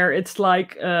one where it's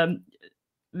like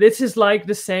this is like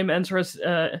the same answer as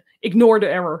ignore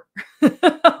the error.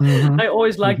 I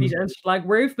always like these answers, like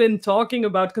we've been talking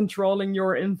about controlling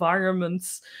your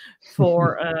environments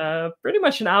for pretty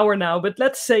much an hour now, but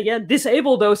let's say,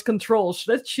 disable those controls.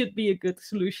 That should be a good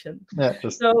solution.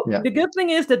 The good thing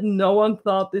is that no one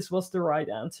thought this was the right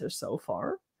answer so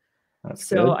far. That's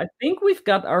good. I think we've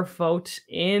got our vote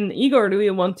in. Igor, do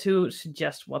you want to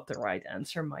suggest what the right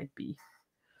answer might be?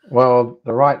 Well,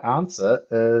 the right answer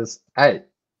is A.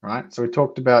 Right, so we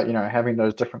talked about having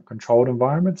those different controlled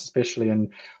environments, especially in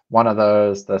one of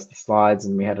those the slides,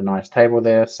 and we had a nice table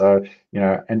there. So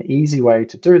an easy way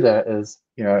to do that is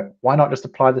why not just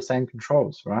apply the same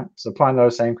controls, right? So applying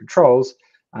those same controls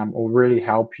will really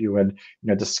help you in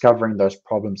discovering those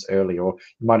problems early. Or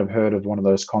you might have heard of one of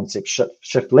those concepts,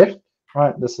 shift left,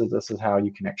 right? This is how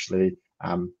you can actually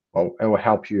well, it will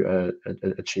help you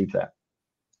achieve that.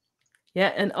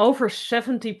 Yeah, and over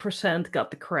 70%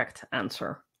 got the correct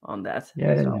answer on that.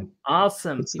 Yeah, so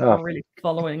awesome. People are really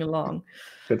following along.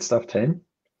 Good stuff, team.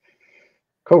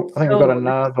 Cool. I think we've got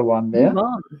another one there. Move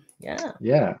on. Yeah.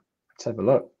 Let's have a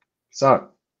look. So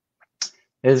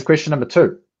here's question number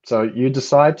 2. So you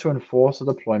decide to enforce the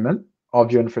deployment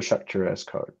of your infrastructure as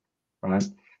code, right?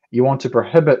 You want to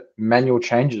prohibit manual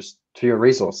changes to your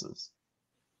resources.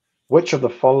 Which of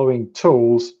the following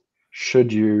tools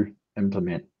should you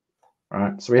implement?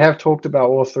 Right. So we have talked about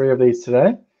all 3 of these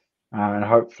today. And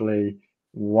hopefully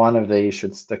one of these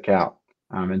should stick out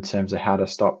in terms of how to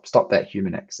stop that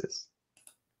human access.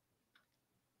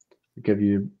 I'll give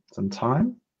you some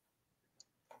time.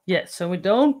 Yeah, so we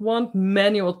don't want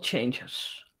manual changes.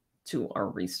 to our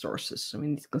resources. So we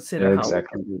need to consider how we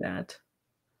can do that.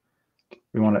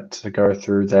 We want it to go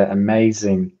through that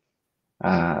amazing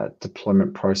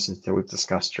deployment process that we've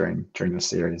discussed during the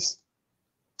series.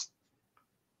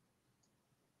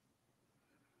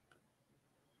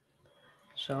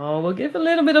 So we'll give a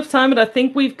little bit of time, but I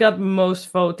think we've got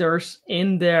most voters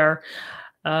in there.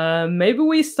 Maybe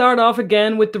we start off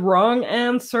again with the wrong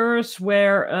answers,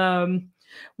 where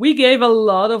we gave a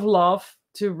lot of love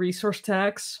to resource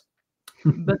tags,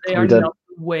 but they are not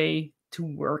the way to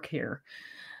work here.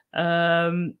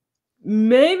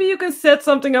 Maybe you can set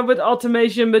something up with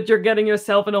automation, but you're getting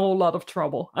yourself in a whole lot of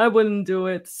trouble. I wouldn't do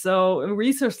it. So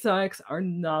resource tags are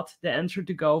not the answer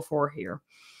to go for here.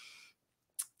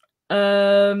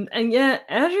 And yeah,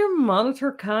 Azure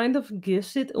Monitor kind of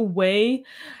gives it away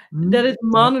that it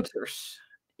monitors.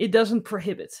 It doesn't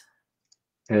prohibit.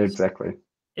 Exactly.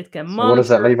 It can so monitor. What does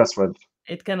that leave us with?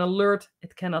 It can alert.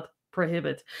 It cannot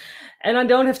prohibit. And I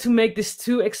don't have to make this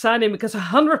too exciting because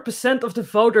 100% of the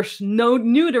voters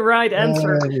knew the right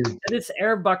answer. And it's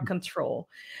rbac control.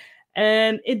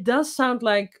 And it does sound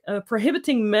like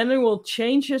prohibiting manual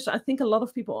changes. I think a lot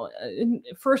of people, in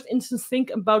first instance, think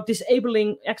about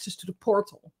disabling access to the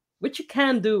portal, which you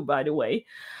can do, by the way.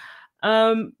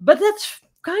 But that's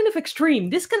kind of extreme.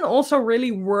 This can also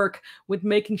really work with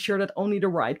making sure that only the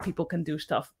right people can do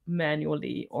stuff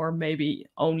manually, or maybe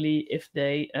only if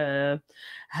they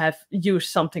have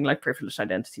used something like privileged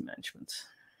identity management.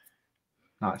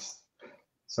 Nice.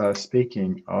 So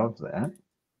speaking of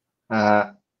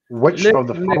that, which of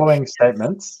the following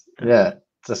statements,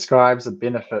 describes the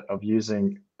benefit of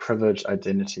using privileged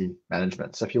identity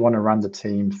management? So if you want to run the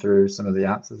team through some of the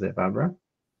answers there, Barbara.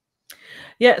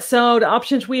 Yeah, so the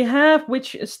options we have,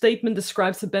 which statement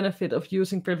describes the benefit of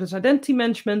using privileged identity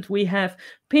management? We have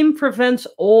PIM prevents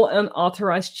all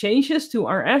unauthorized changes to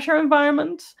our Azure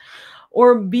environment.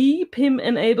 Or B, PIM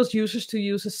enables users to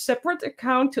use a separate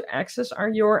account to access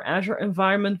your Azure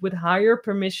environment with higher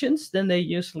permissions than they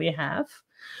usually have.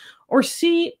 Or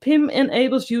C, PIM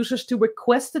enables users to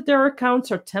request that their accounts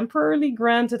are temporarily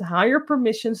granted higher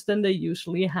permissions than they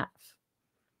usually have.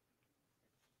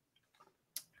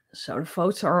 So the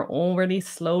votes are already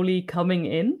slowly coming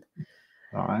in.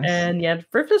 Nice. And yeah,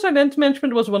 privileged identity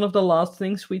management was one of the last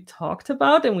things we talked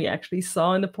about, and we actually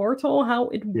saw in the portal how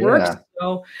it works.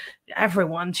 So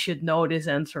everyone should know this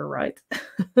answer, right?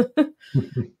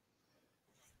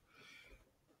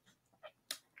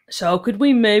 So could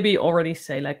we maybe already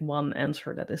say like one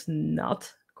answer that is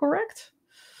not correct?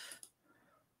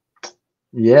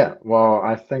 Yeah, well,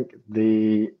 I think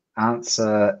the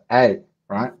answer A,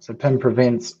 right? So PIM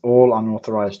prevents all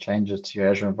unauthorized changes to your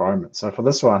Azure environment. So for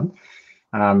this one,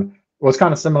 well, it's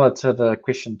kind of similar to the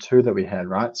question 2 that we had,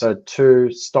 right? So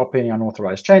to stop any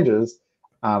unauthorized changes,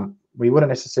 we wouldn't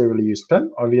necessarily use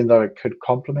PIM, or even though it could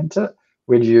complement it,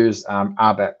 we'd use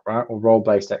rbac, right? Or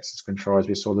role-based access control, as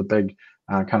we saw the big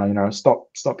kind of,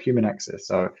 stop human access.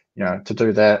 So, to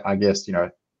do that, I guess,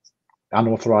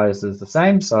 unauthorized is the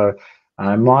same. So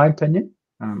in my opinion,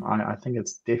 I think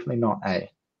it's definitely not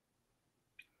A.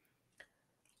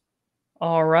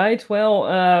 All right. Well,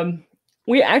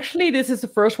 this is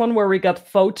the first one where we got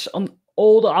votes on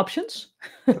all the options.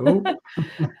 But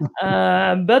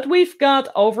we've got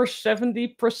over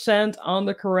 70% on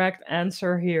the correct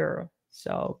answer here.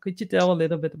 So could you tell a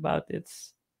little bit about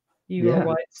this?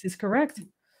 Why this is correct?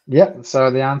 Yeah,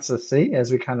 so the answer C, as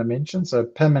we kind of mentioned. So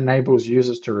PIM enables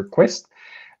users to request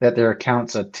that their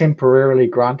accounts are temporarily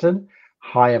granted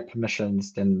higher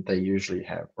permissions than they usually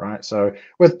have, right? So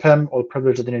with PIM, or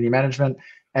privileged identity management,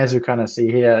 as we kind of see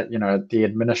here, the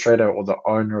administrator or the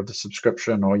owner of the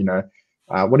subscription, or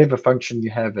whatever function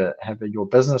you have at your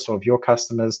business or of your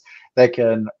customers, they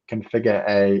can configure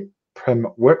a PIM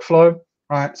workflow,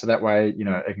 right? So that way,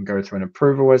 it can go through an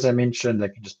approval, as I mentioned. They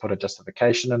can just put a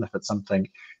justification in if it's something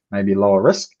maybe lower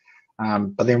risk.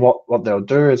 But then what they'll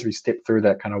do is we step through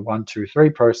that kind of 1, 2, 3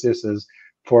 processes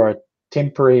for a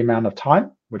temporary amount of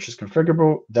time, which is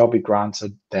configurable. They'll be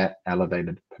granted that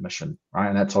elevated permission, right?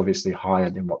 And that's obviously higher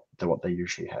than what they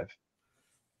usually have.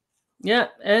 Yeah,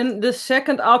 and the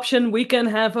second option, we can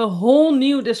have a whole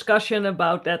new discussion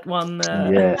about that one.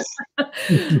 Yes.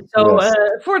 So yes.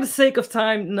 For the sake of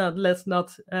time, let's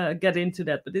not get into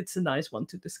that, but it's a nice one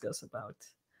to discuss about.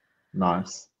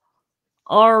 Nice.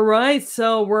 All right,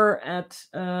 so we're at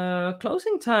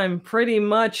closing time pretty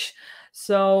much.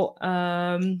 So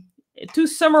to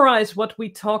summarize what we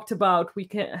talked about, we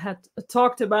had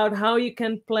talked about how you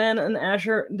can plan an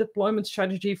Azure deployment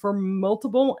strategy for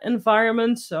multiple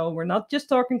environments. So we're not just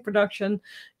talking production.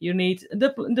 You need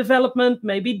development,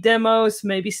 maybe demos,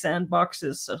 maybe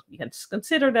sandboxes. So you can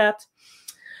consider that.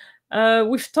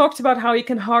 We've talked about how you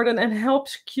can harden and help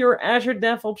secure Azure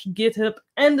DevOps, GitHub,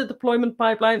 and the deployment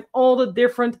pipeline, all the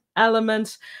different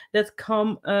elements that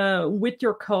come with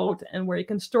your code and where you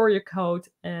can store your code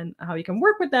and how you can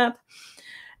work with that.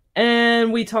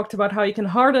 And we talked about how you can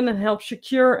harden and help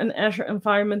secure an Azure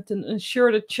environment and ensure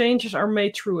that changes are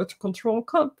made through a control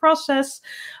process,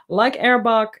 like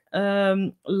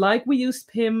rbac, like we used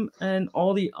PIM, and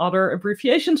all the other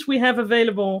abbreviations we have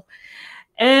available.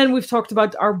 And we've talked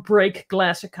about our break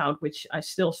glass account, which I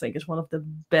still think is one of the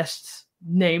best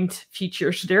named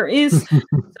features there is.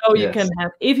 So you can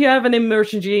have, if you have an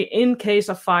emergency, in case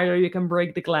of fire, you can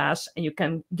break the glass and you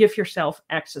can give yourself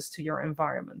access to your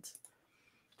environment.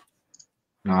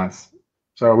 Nice.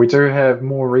 So we do have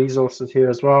more resources here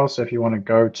as well. So if you want to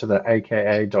go to the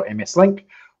aka.ms link,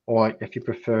 or if you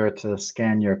prefer to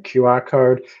scan your QR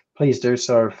code, please do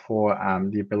so for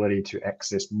the ability to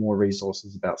access more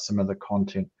resources about some of the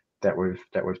content that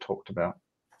we've talked about.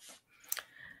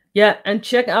 Yeah, and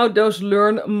check out those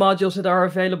Learn modules that are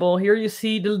available. Here you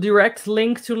see the direct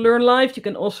link to Learn Live. You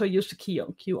can also use the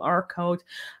QR code.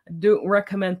 I do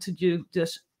recommend to do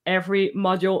this every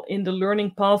module in the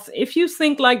learning path. If you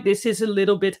think like this is a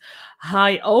little bit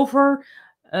high over,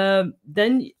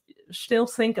 then still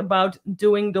think about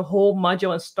doing the whole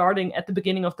module and starting at the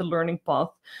beginning of the learning path.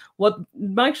 What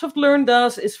Microsoft Learn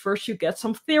does is first you get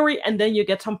some theory and then you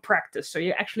get some practice. So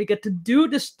you actually get to do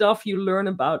the stuff you learn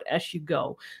about as you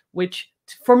go, which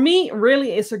for me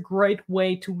really is a great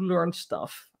way to learn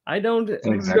stuff. I don't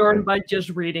learn by just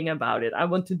reading about it. I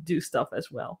want to do stuff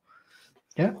as well.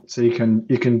 Yeah, so you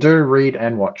can do, read,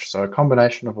 and watch. So a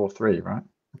combination of all three, right?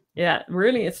 Yeah,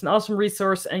 really, it's an awesome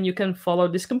resource, and you can follow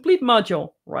this complete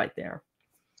module right there.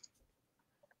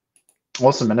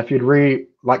 Awesome. And if you'd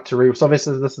like to so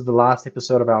obviously this is the last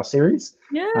episode of our series.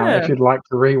 Yeah. If you'd like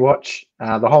to rewatch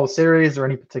the whole series or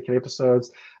any particular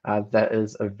episodes, that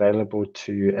is available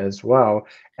to you as well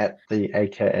at the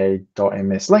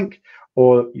aka.ms link,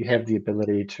 or you have the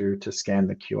ability to scan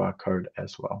the QR code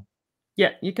as well.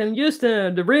 Yeah, you can use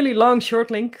the really long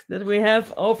short link that we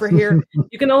have over here.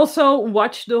 You can also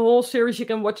watch the whole series. You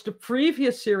can watch the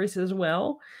previous series as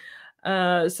well.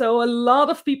 So a lot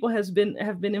of people have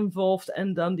been involved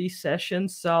and done these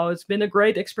sessions. So it's been a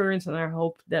great experience, and I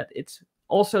hope that it's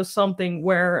also something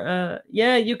where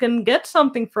you can get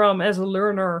something from as a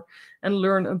learner and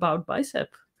learn about Bicep.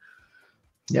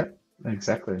 Yep,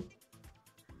 exactly.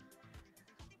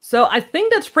 So I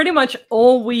think that's pretty much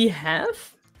all we have.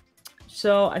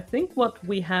 So I think what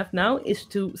we have now is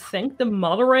to thank the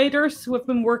moderators who have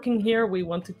been working here. We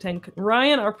want to thank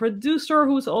Ryan, our producer,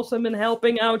 who's also been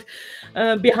helping out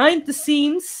behind the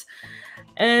scenes.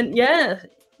 And yeah,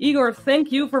 Igor,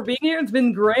 thank you for being here. It's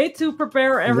been great to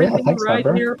prepare everything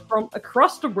here from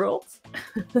across the world.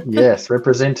 Yes,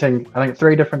 representing, I think,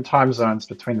 3 different time zones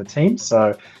between the teams.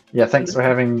 So yeah, thanks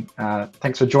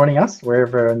for joining us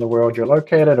wherever in the world you're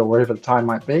located or wherever the time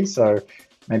might be. So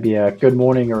maybe a good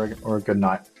morning or a good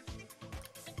night.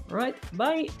 All right,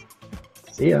 bye.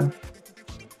 See ya.